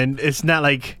Canadian, it's not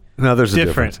like... No, there's a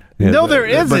different. difference. Yeah, No, there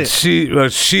isn't.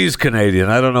 But she's Canadian.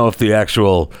 I don't know if the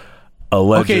actual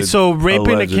alleged. Okay, so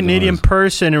raping a Canadian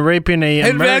person and raping a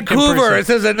in American Vancouver. person. It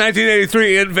says in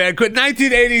 1983 in Vancouver.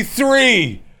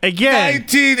 1983. Again,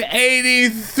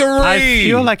 1983. I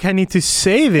feel like I need to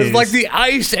say this. It's like the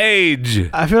Ice Age.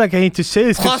 I feel like I need to say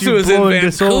this Plus because it you're was in blowing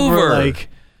this over. Vancouver. Like,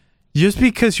 just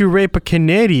because you rape a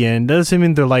Canadian doesn't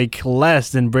mean they're like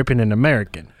less than raping an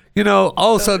American. You know,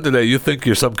 all of a sudden today, you think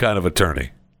you're some kind of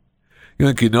attorney. You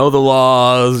think you know the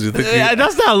laws. You think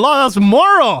That's not law. That's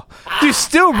moral. You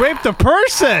still raped a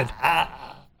person.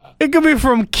 It could be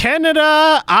from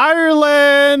Canada,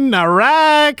 Ireland,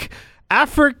 Iraq,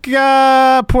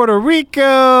 Africa, Puerto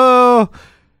Rico.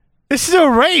 It's still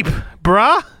rape,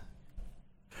 bruh.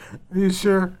 Are you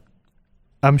sure?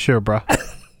 I'm sure, bruh.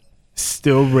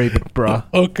 Still rape, bruh.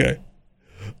 Okay.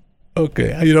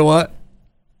 You know what?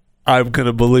 I'm going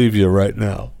to believe you right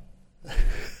now.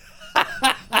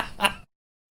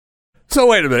 So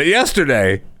wait a minute.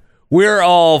 Yesterday, we're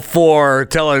all for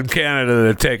telling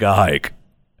Canada to take a hike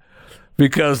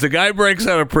because the guy breaks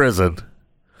out of prison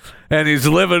and he's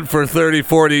living for 30,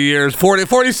 40 years,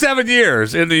 47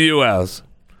 years in the U.S.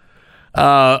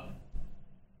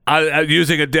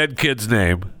 Using a dead kid's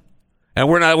name. And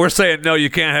we're saying, no, you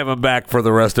can't have him back for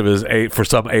the rest of his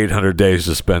 800 days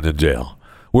to spend in jail.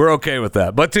 We're okay with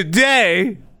that. But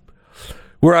today,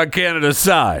 we're on Canada's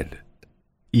side.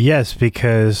 Yes,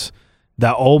 because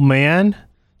that old man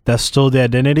that stole the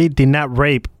identity did not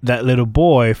rape that little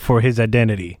boy for his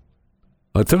identity.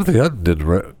 Well, Timothy Hutton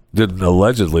didn't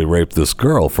allegedly rape this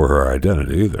girl for her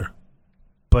identity either.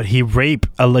 But he raped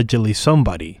allegedly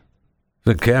somebody.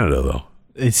 In Canada, though.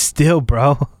 It's still,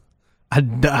 bro.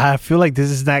 I feel like this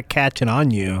is not catching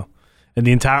on you. And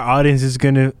the entire audience is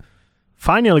going to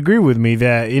finally agree with me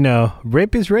that,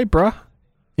 rape is rape, bro.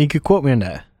 You could quote me on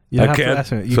that. You don't have to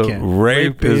ask me. You can.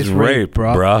 Rape is rape,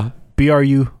 bruh.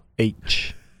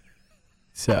 BRUH.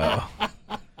 So,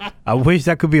 I wish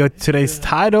that could be today's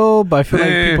title, but I feel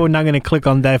like people are not going to click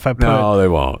on that if I put. No, they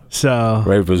won't. So,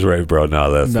 rape is rape, bro.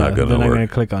 No, that's not going to work. They're not going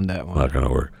to click on that one. Not going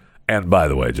to work. And by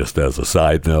the way, just as a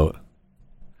side note,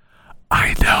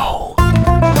 I know.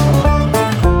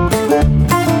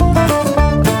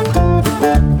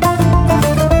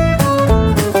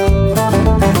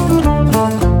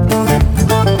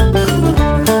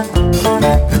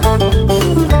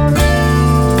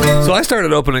 So I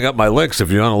started opening up my links. If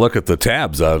you want to look at the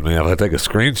tabs on me, if I take a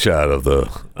screenshot of the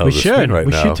screen right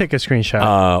now. We should take a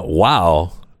screenshot.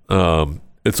 Wow.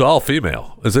 It's all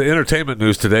female. It's the entertainment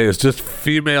news today. It's just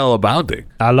female abounding.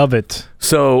 I love it.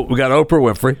 So we got Oprah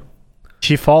Winfrey.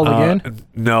 She fall again?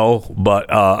 No, but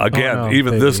again,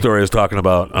 even this story is talking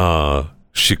about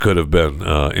she could have been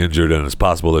injured, and it's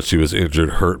possible that she was injured,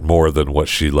 hurt more than what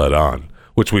she let on,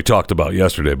 which we talked about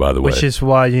yesterday, by the way. Which is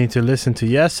why you need to listen to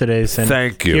yesterday's and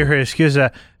Thank you. hear her excuse.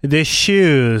 The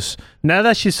shoes, now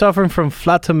that she's suffering from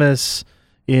flatuous,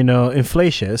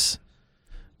 inflatious,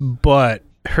 but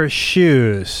her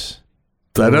shoes.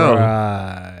 I know.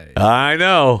 Right. I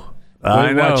know.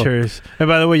 Watchers. And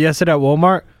by the way, yesterday at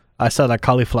Walmart, I saw that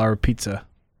cauliflower pizza.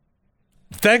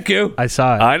 Thank you. I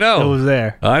saw it. I know. It was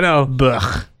there. I know.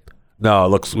 Blech. No, it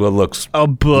looks. Oh,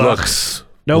 blech.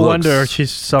 No wonder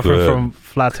she's suffering good. from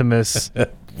flatuous.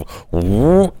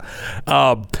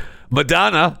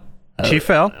 Madonna. She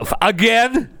fell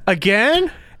Again?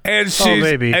 And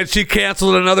she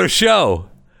canceled another show.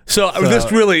 So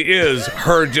this really is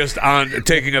her just on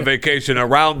taking a vacation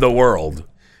around the world.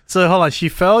 So hold on, she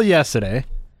fell yesterday.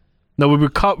 No,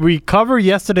 we covered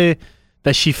yesterday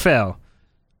that she fell.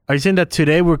 Are you saying that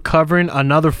today we're covering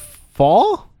another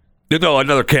fall? No,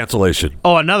 another cancellation.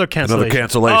 Oh, another cancellation. Another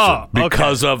cancellation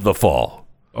because of the fall.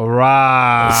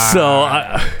 Right. So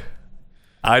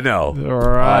I know.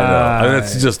 Right. I know.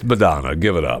 It's just Madonna.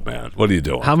 Give it up, man. What are you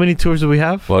doing? How many tours do we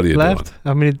have What are you left? doing?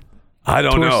 How many I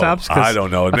don't tour know. stops? I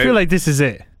don't know. I feel like this is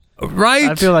it. Right?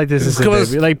 I feel like this is it,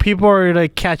 baby. Like people are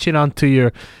like catching on to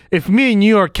your. If me and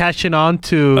you are catching on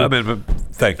to. I mean,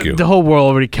 thank you. The whole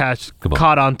world already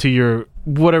caught on to your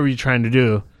whatever you're trying to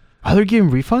do. Are they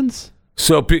giving refunds?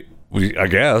 So I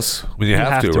guess you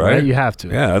have to, right? You have to.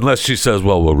 Yeah, unless she says,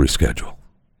 "Well, we'll reschedule."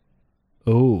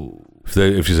 Oh.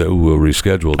 If she said, "We'll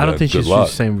reschedule," I don't think she's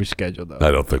saying reschedule though. I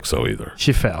don't think so either.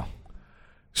 She fell.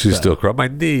 She's still crying. My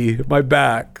knee, my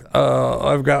back.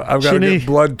 I've got to get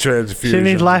blood transfusion. She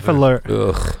needs life alert.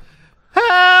 Ugh.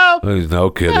 Help! No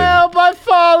kidding. Help! I've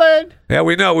fallen. Yeah,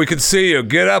 we know. We can see you.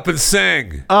 Get up and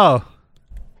sing. Oh.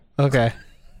 Okay.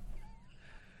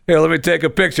 Here, let me take a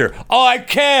picture. Oh, I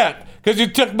can't because you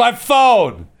took my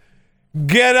phone.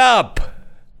 Get up,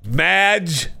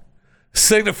 Madge.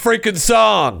 Sing the freaking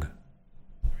song.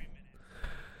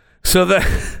 So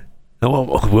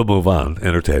we'll move on.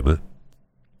 Entertainment.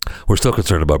 We're still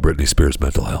concerned about Britney Spears'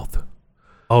 mental health.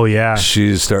 Oh, yeah.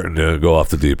 She's starting to go off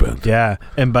the deep end. Yeah.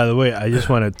 And by the way, I just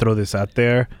want to throw this out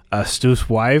there. Stu's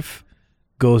wife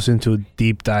goes into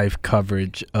deep dive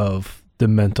coverage of the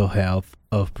mental health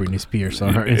of Britney Spears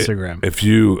on her Instagram. If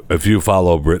you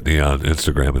follow Britney on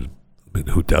Instagram, and I mean,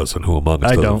 who doesn't? Who among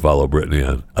us doesn't follow Britney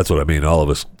on? That's what I mean. All of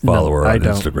us follow her on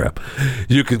Instagram.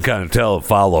 You can kind of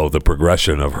follow the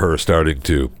progression of her starting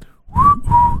to.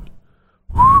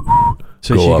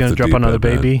 So she's going to drop another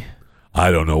baby? Man.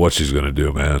 I don't know what she's going to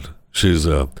do, man. She's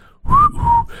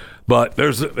but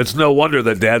it's no wonder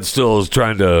that Dad still is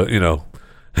trying to,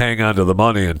 hang on to the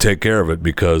money and take care of it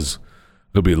because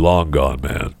it'll be long gone,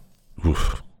 man.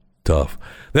 Oof, tough.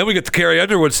 Then we get the Carrie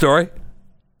Underwood story,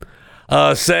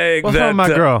 saying What's that wrong with my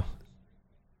girl?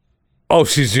 Oh,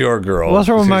 she's your girl. What's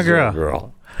wrong with my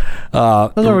girl?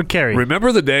 What's wrong with Carrie?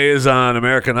 Remember the days on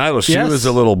American Idol? She was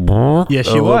a little, yeah,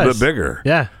 she a was little bit bigger.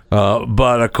 Yeah,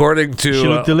 but according to she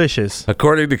looked delicious.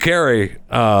 According to Carrie,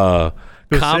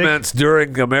 comments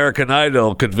during American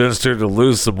Idol convinced her to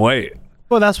lose some weight.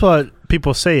 Well, that's what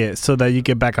people say it so that you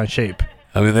get back on shape.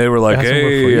 I mean, they were like, it "Hey,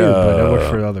 work for you, but it worked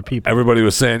for other people." Everybody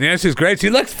was saying, "Yeah, she's great. She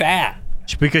looks fat."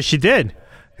 Because she did.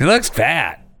 She looks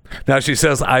fat. Now she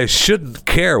says, "I shouldn't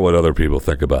care what other people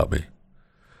think about me,"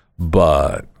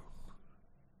 but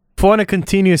if I want to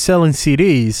continue selling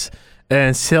CDs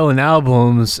and selling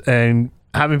albums and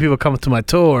having people come to my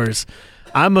tours,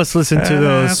 I must listen to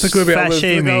those fat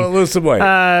shaming. Lose some weight.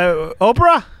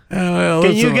 Oprah,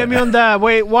 can you get me on the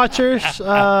Weight Watchers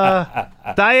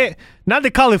diet? Not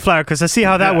the cauliflower, because I see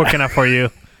how that working out for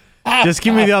you. Just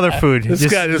give me the other food. No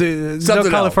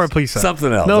cauliflower pizza.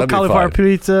 Something else. No cauliflower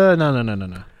pizza.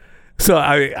 No. So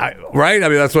right? I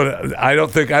mean, that's what I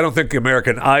don't think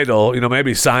American Idol.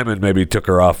 Maybe Simon took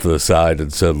her off to the side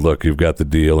and said, "Look, you've got the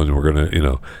deal, and we're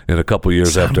gonna, in a couple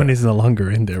years Simon is no longer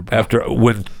in there, bro." After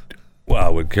when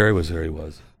Carrie was there, he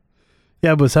was.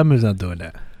 Yeah, but Simon's not doing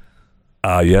that.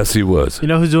 Yes, he was. You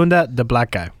know who's doing that? The black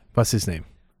guy. What's his name?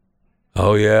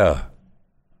 Oh yeah.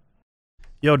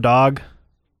 Yo, dog.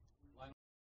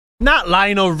 Not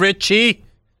Lionel Richie.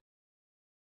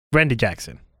 Randy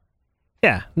Jackson.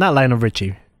 Yeah, not Lionel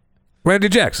Richie. Randy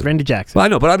Jackson. Well, I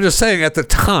know, but I'm just saying at the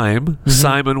time,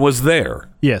 Simon was there.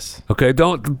 Yes. Okay,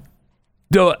 don't make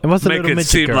it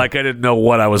seem like I didn't know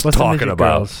what I was talking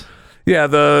about. Girls? Yeah,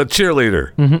 the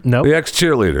cheerleader. No. The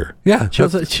ex-cheerleader. Yeah. She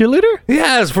was a cheerleader?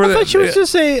 Yes. I thought she was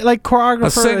just a choreographer. A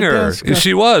singer.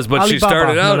 She was, but Alibaba. She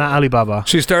started out. No, not Alibaba.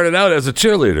 She started out as a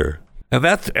cheerleader.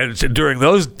 And during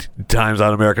those times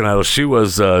on American Idol, she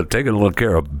was taking a little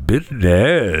care of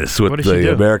business with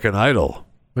the American Idol.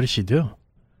 What did she do?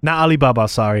 Not Alibaba,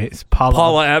 sorry. It's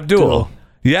Paula Abdul.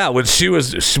 Yeah, when she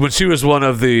was one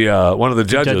of the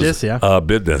judges. Yeah.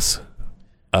 Business.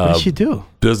 What did she do?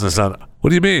 Business on.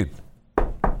 What do you mean?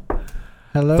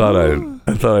 Hello.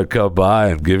 I thought I'd come by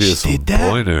and give you some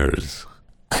pointers.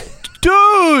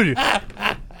 Dude.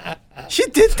 She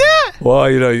did that? Well,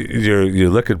 you're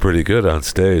looking pretty good on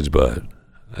stage, but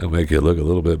I'll make you look a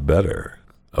little bit better.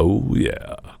 Oh,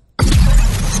 yeah.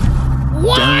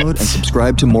 What? Download and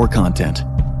subscribe to more content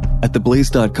at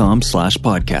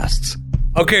theblaze.com/podcasts.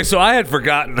 Okay, so I had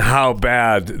forgotten how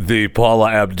bad the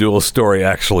Paula Abdul story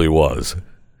actually was.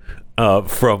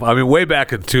 Way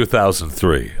back in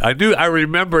 2003. I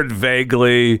remembered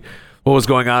vaguely what was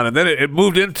going on, and then it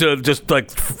moved into just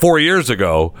like 4 years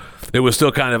ago. It was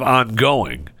still kind of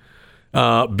ongoing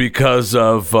because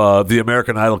of the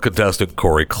American Idol contestant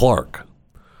Corey Clark,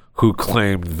 who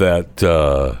claimed that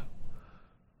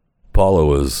Paula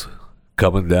was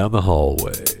coming down the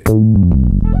hallway.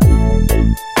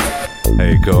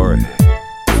 Hey, Corey,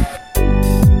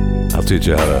 I'll teach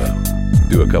you how to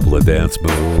do a couple of dance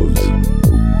moves,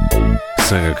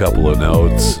 sing a couple of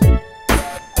notes.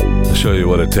 I'll show you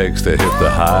what it takes to hit the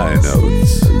high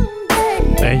notes.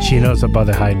 And she knows about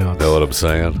the high notes. Know what I'm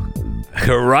saying?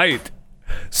 Right.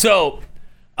 So,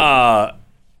 now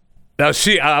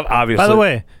she obviously. By the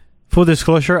way, full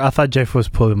disclosure, I thought Jeff was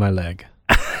pulling my leg.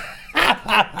 I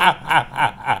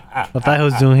thought he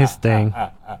was doing his thing.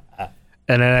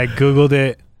 And then I Googled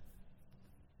it.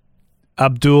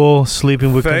 Abdul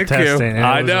sleeping with contestant. And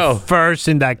I know. The first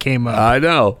thing that came up. I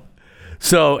know.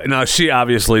 So now she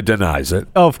obviously denies it.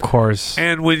 Of course.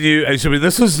 And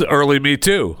this is early Me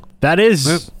Too. That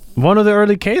is one of the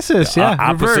early cases. Yeah.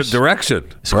 Opposite direction.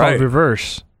 It's called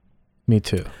reverse Me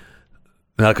Too.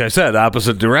 Like I said,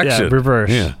 opposite direction. Yeah,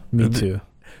 reverse Me Too.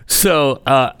 So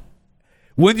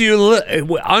when you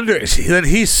then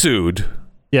he sued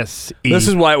Yes. This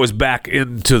is why it was back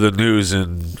into the news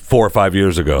 4 or 5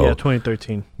 years ago. Yeah,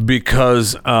 2013.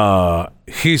 Because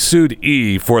he sued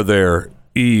E for their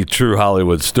E True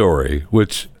Hollywood Story,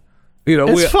 which,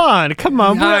 it's fun. Come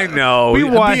on. I know. We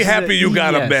watched Be happy you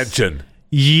got a yes. mention.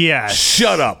 Yes.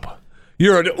 Shut up.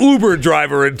 You're an Uber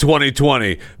driver in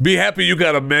 2020. Be happy you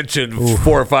got a mention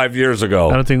 4 or 5 years ago.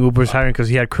 I don't think Uber's hiring because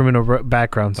he had criminal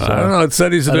background. So. I don't know. It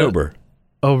said he's an Uber.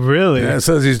 Oh, really? Yeah, it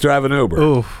says he's driving Uber.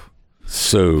 Oof.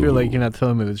 So I feel like you're not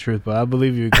telling me the truth, but I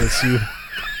believe you because you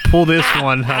pull this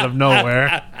one out of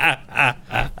nowhere.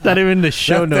 Not even the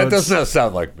show notes. That does not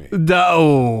sound like me.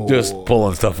 No. Just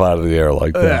pulling stuff out of the air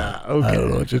like that. Yeah, okay. I don't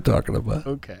know what you're talking about.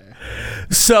 Okay.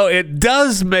 So it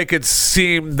does make it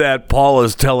seem that Paul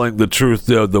is telling the truth,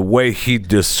 though, the way he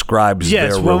describes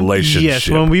their relationship. Yes,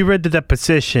 when we read the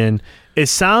deposition, it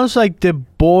sounds like the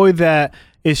boy that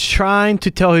is trying to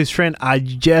tell his friend, I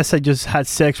just had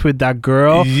sex with that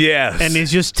girl. Yes. And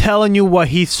he's just telling you what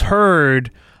he's heard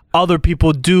other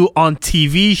people do on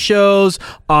TV shows,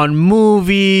 on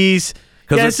movies.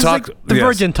 Yeah, it's like the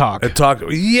virgin talk.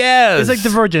 Yes. It's like the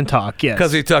virgin talk, yes.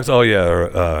 Because he talks,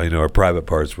 our private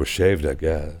parts were shaved, I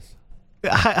guess.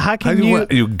 How can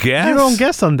you guess? You don't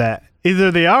guess on that. Either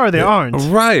they are or they aren't.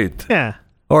 Right. Yeah.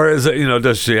 Or is it,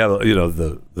 does she have,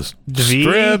 the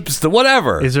strips, the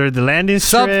whatever? Is there the landing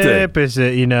strip? Is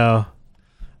it, I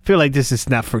feel like this is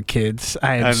not for kids.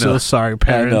 I am so sorry,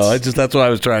 parents. I know. That's why I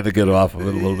was trying to get off of it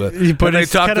a little bit. But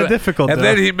it's kind of difficult, And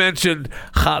then he mentioned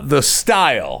the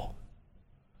style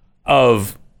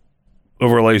of a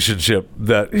relationship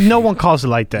that... No one calls it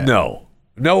like that. No.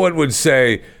 No one would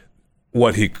say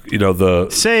what he,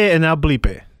 Say it and I'll bleep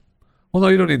it. Well, no,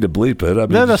 you don't need to bleep it. I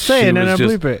mean, No, say it and I'll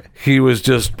bleep it. He was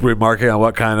just remarking on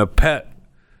what kind of pet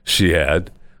she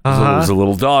had. It was a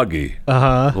little doggy.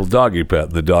 Little doggy pet.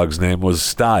 And the dog's name was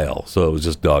Style. So it was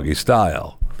just doggy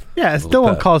style. Yeah, no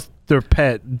one calls their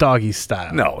pet doggy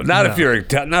style. No, if you're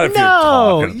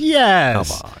talking.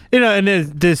 Yes. Come on. And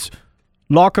this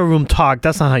locker room talk,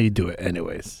 that's not how you do it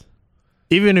anyways.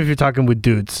 Even if you're talking with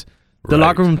dudes. The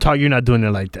locker room talk, you're not doing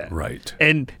it like that. Right.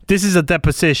 And this is a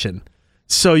deposition.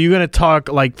 So you're going to talk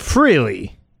like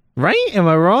freely. Right? Am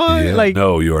I wrong? Yeah,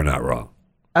 no, you are not wrong.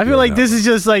 I feel like this is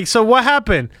just like, so what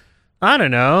happened? I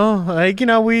don't know. Like,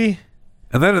 we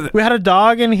had a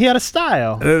dog and he had a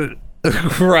style.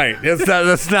 Right.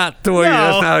 That's not the way.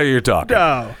 That's not how you're talking.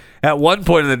 No. At one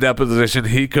point in the deposition,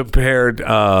 he compared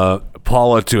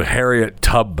Paula to Harriet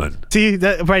Tubman. See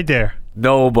that right there.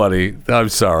 Nobody. I'm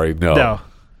sorry. No.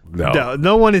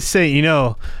 No one is saying.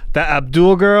 That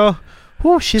Abdul girl.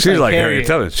 Whew, she's like Harriet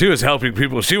Tubman. She was helping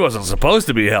people she wasn't supposed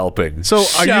to be helping. So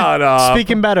Shut are you up.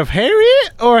 speaking bad of Harriet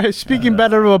or speaking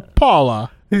bad of Paula?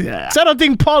 Yeah. So I don't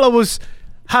think Paula was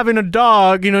having a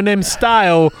dog, named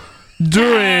Style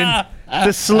during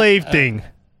the slave thing.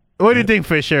 What do you think,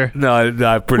 Fisher? No,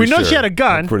 I'm pretty sure. We know she had a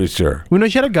gun. I'm pretty sure. We know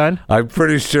she had a gun. I'm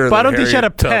pretty sure. But I don't think she had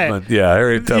a Tubman, pet. Yeah,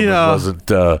 Harriet Tubman wasn't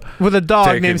with a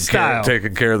dog named Style.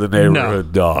 Taking care of the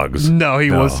neighborhood dogs. No,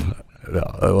 he wasn't.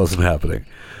 No, that wasn't happening.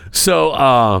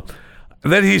 So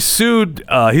then he sued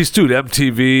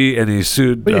MTV and he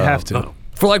sued. But you have to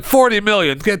for like $40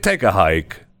 million. Take a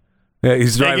hike. Yeah,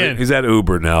 he's driving. Again. He's at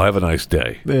Uber now. Have a nice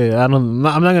day. Yeah, I'm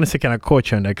not going to say kind of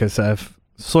quote you on that because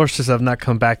sources have not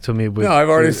come back to me with. No, I've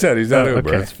already said he's at Uber.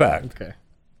 Okay. It's fact. Okay.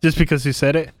 Just because you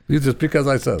said it? Just because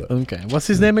I said it. Okay. What's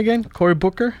his name again? Cory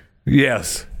Booker?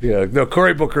 Yes. Yeah. No,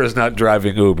 Cory Booker is not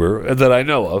driving Uber that I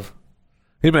know of.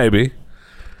 He may be.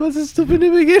 What's his stupid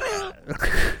name again?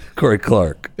 Corey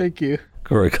Clark. Thank you.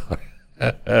 Corey Clark.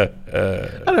 I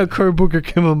know Cory Booker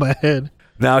came on my head.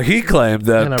 Now, he claimed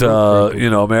that,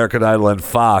 American Idol and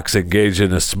Fox engaged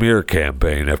in a smear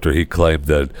campaign after he claimed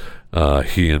that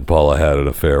he and Paula had an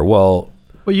affair. Well,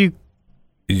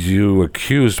 you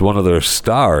accused one of their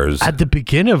stars. At the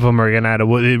beginning of American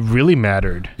Idol, it really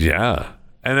mattered. Yeah.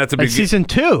 And at the beginning. Season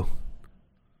 2.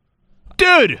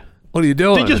 Dude. What are you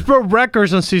doing? They just broke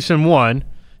records on Season 1.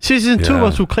 Season 2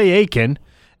 was with Clay Aiken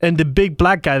and the big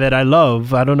black guy that I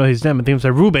love. I don't know his name. I think it was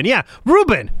like Ruben. Yeah,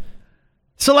 Ruben.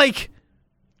 So,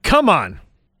 come on.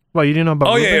 Well, you didn't know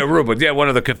about Ruben? Yeah, Ruben. Yeah, one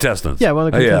of the contestants. Yeah, one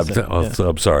of the contestants.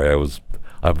 I'm sorry.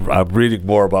 I'm reading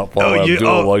more about Paula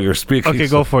Abdul while you're speaking. Okay,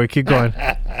 go for it. Keep going.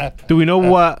 Do we know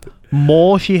what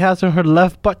mole she has on her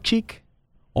left butt cheek?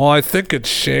 Oh, I think it's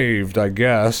shaved, I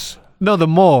guess. No, the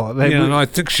mole. I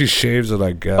think she shaves it,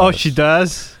 I guess. Oh, she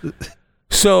does?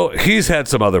 So he's had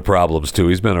some other problems, too.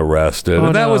 He's been arrested.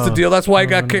 And that was the deal. That's why he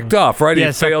got kicked off, right? He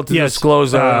failed to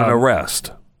disclose an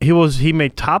arrest. He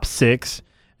made top 6,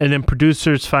 and then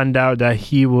producers found out that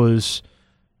he was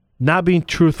not being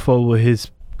truthful with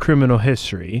his criminal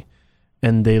history,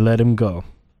 and they let him go.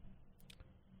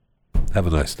 Have a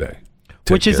nice day.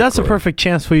 That's a perfect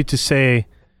chance for you to say,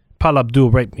 Paul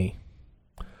Abdul raped me.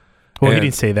 Well, he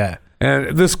didn't say that.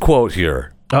 And this quote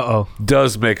here Uh-oh.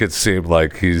 does make it seem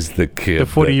like he's the kid The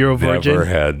 40-year-old that virgin? never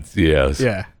had, yes.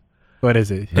 Yeah. What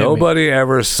is it? Hit me. Nobody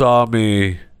ever saw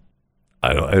me.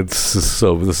 I don't. It's just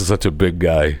so. This is such a big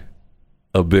guy.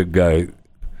 A big guy.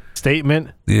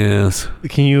 Statement? Yes.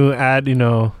 Can you add,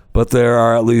 But there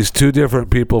are at least 2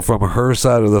 different people from her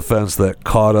side of the fence that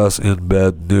caught us in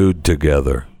bed nude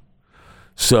together.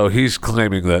 So he's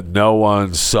claiming that no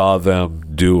one saw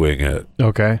them doing it.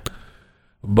 Okay.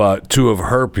 But 2 of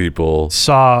her people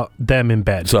saw them in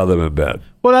bed.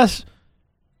 Well,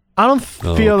 I don't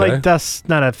feel like that's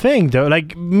not a thing, though.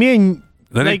 Like, me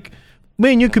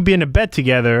and you could be in a bed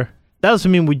together. That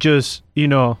doesn't mean we just,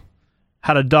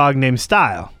 had a dog named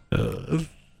Style.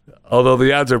 Although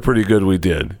the odds are pretty good we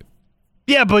did.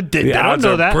 Yeah, but they don't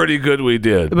know that. Pretty good we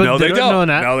did. But No, they don't. know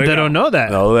that. No, they don't know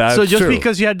that. No, that's so just true.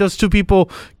 because you had those 2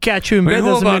 people catch you in bed Who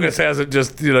doesn't among mean us hasn't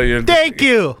just, you're... Thank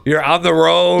you. You're on the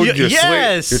road. You're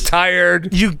yes. sleep, you're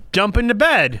tired. You jump into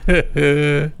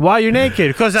bed while you're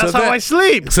naked because that's how I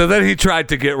sleep. So then he tried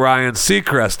to get Ryan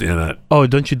Seacrest in it. Oh,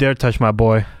 don't you dare touch my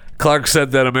boy. Clark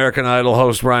said that American Idol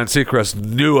host Ryan Seacrest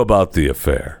knew about the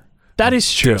affair. That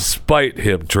is true. Despite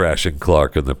him trashing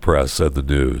Clark in the press and the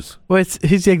news. Well,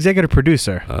 he's the executive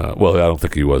producer. Well, I don't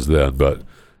think he was then, but...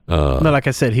 no, like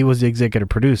I said, he was the executive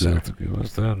producer. I don't think he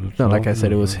was then. No, like I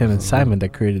said, it was him and Simon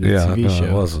that created the TV show.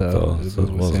 It wasn't, though.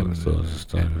 It wasn't.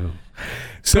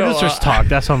 So, Producers talk.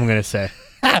 That's what I'm going to say.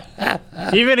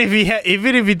 even if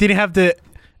he didn't have the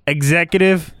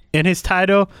executive in his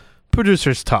title,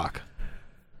 producers talk.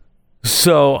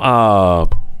 So,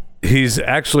 he's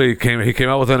actually came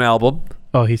out with an album.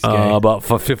 Oh, he's gay.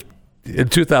 In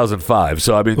 2005.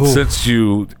 So I mean, since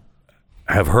you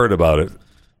have heard about it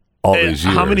all these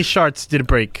years, how many shards did it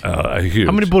break? Huge.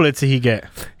 How many bullets did he get?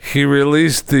 He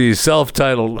released the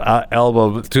self-titled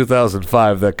album in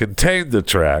 2005 that contained the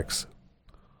tracks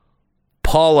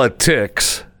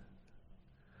 "Politics,"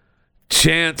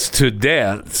 "Chance to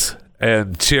Dance,"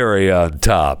 and "Cherry on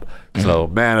Top." So,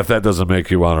 man, if that doesn't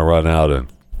make you want to run out and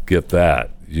get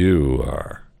that, you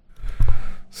are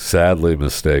sadly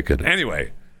mistaken.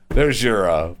 Anyway, there's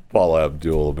your Paula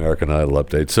Abdul American Idol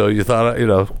update. So you thought,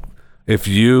 if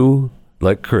you,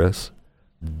 like Chris,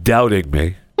 doubting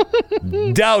me,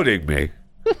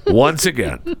 once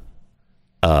again,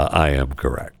 I am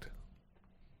correct.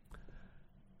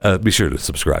 Be sure to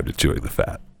subscribe to Chewing the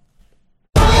Fat.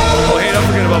 Oh, hey, don't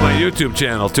forget about my YouTube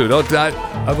channel, too.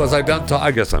 Was I done talking?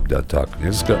 I guess I'm done talking.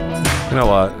 Just go, you know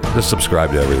what? Just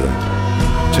subscribe to everything.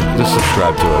 Just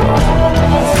subscribe to it all.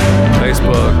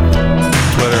 Facebook,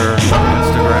 Twitter,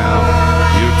 Instagram,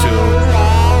 YouTube,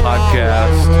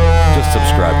 podcast. Just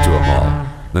subscribe to them all.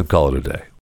 Then call it a day.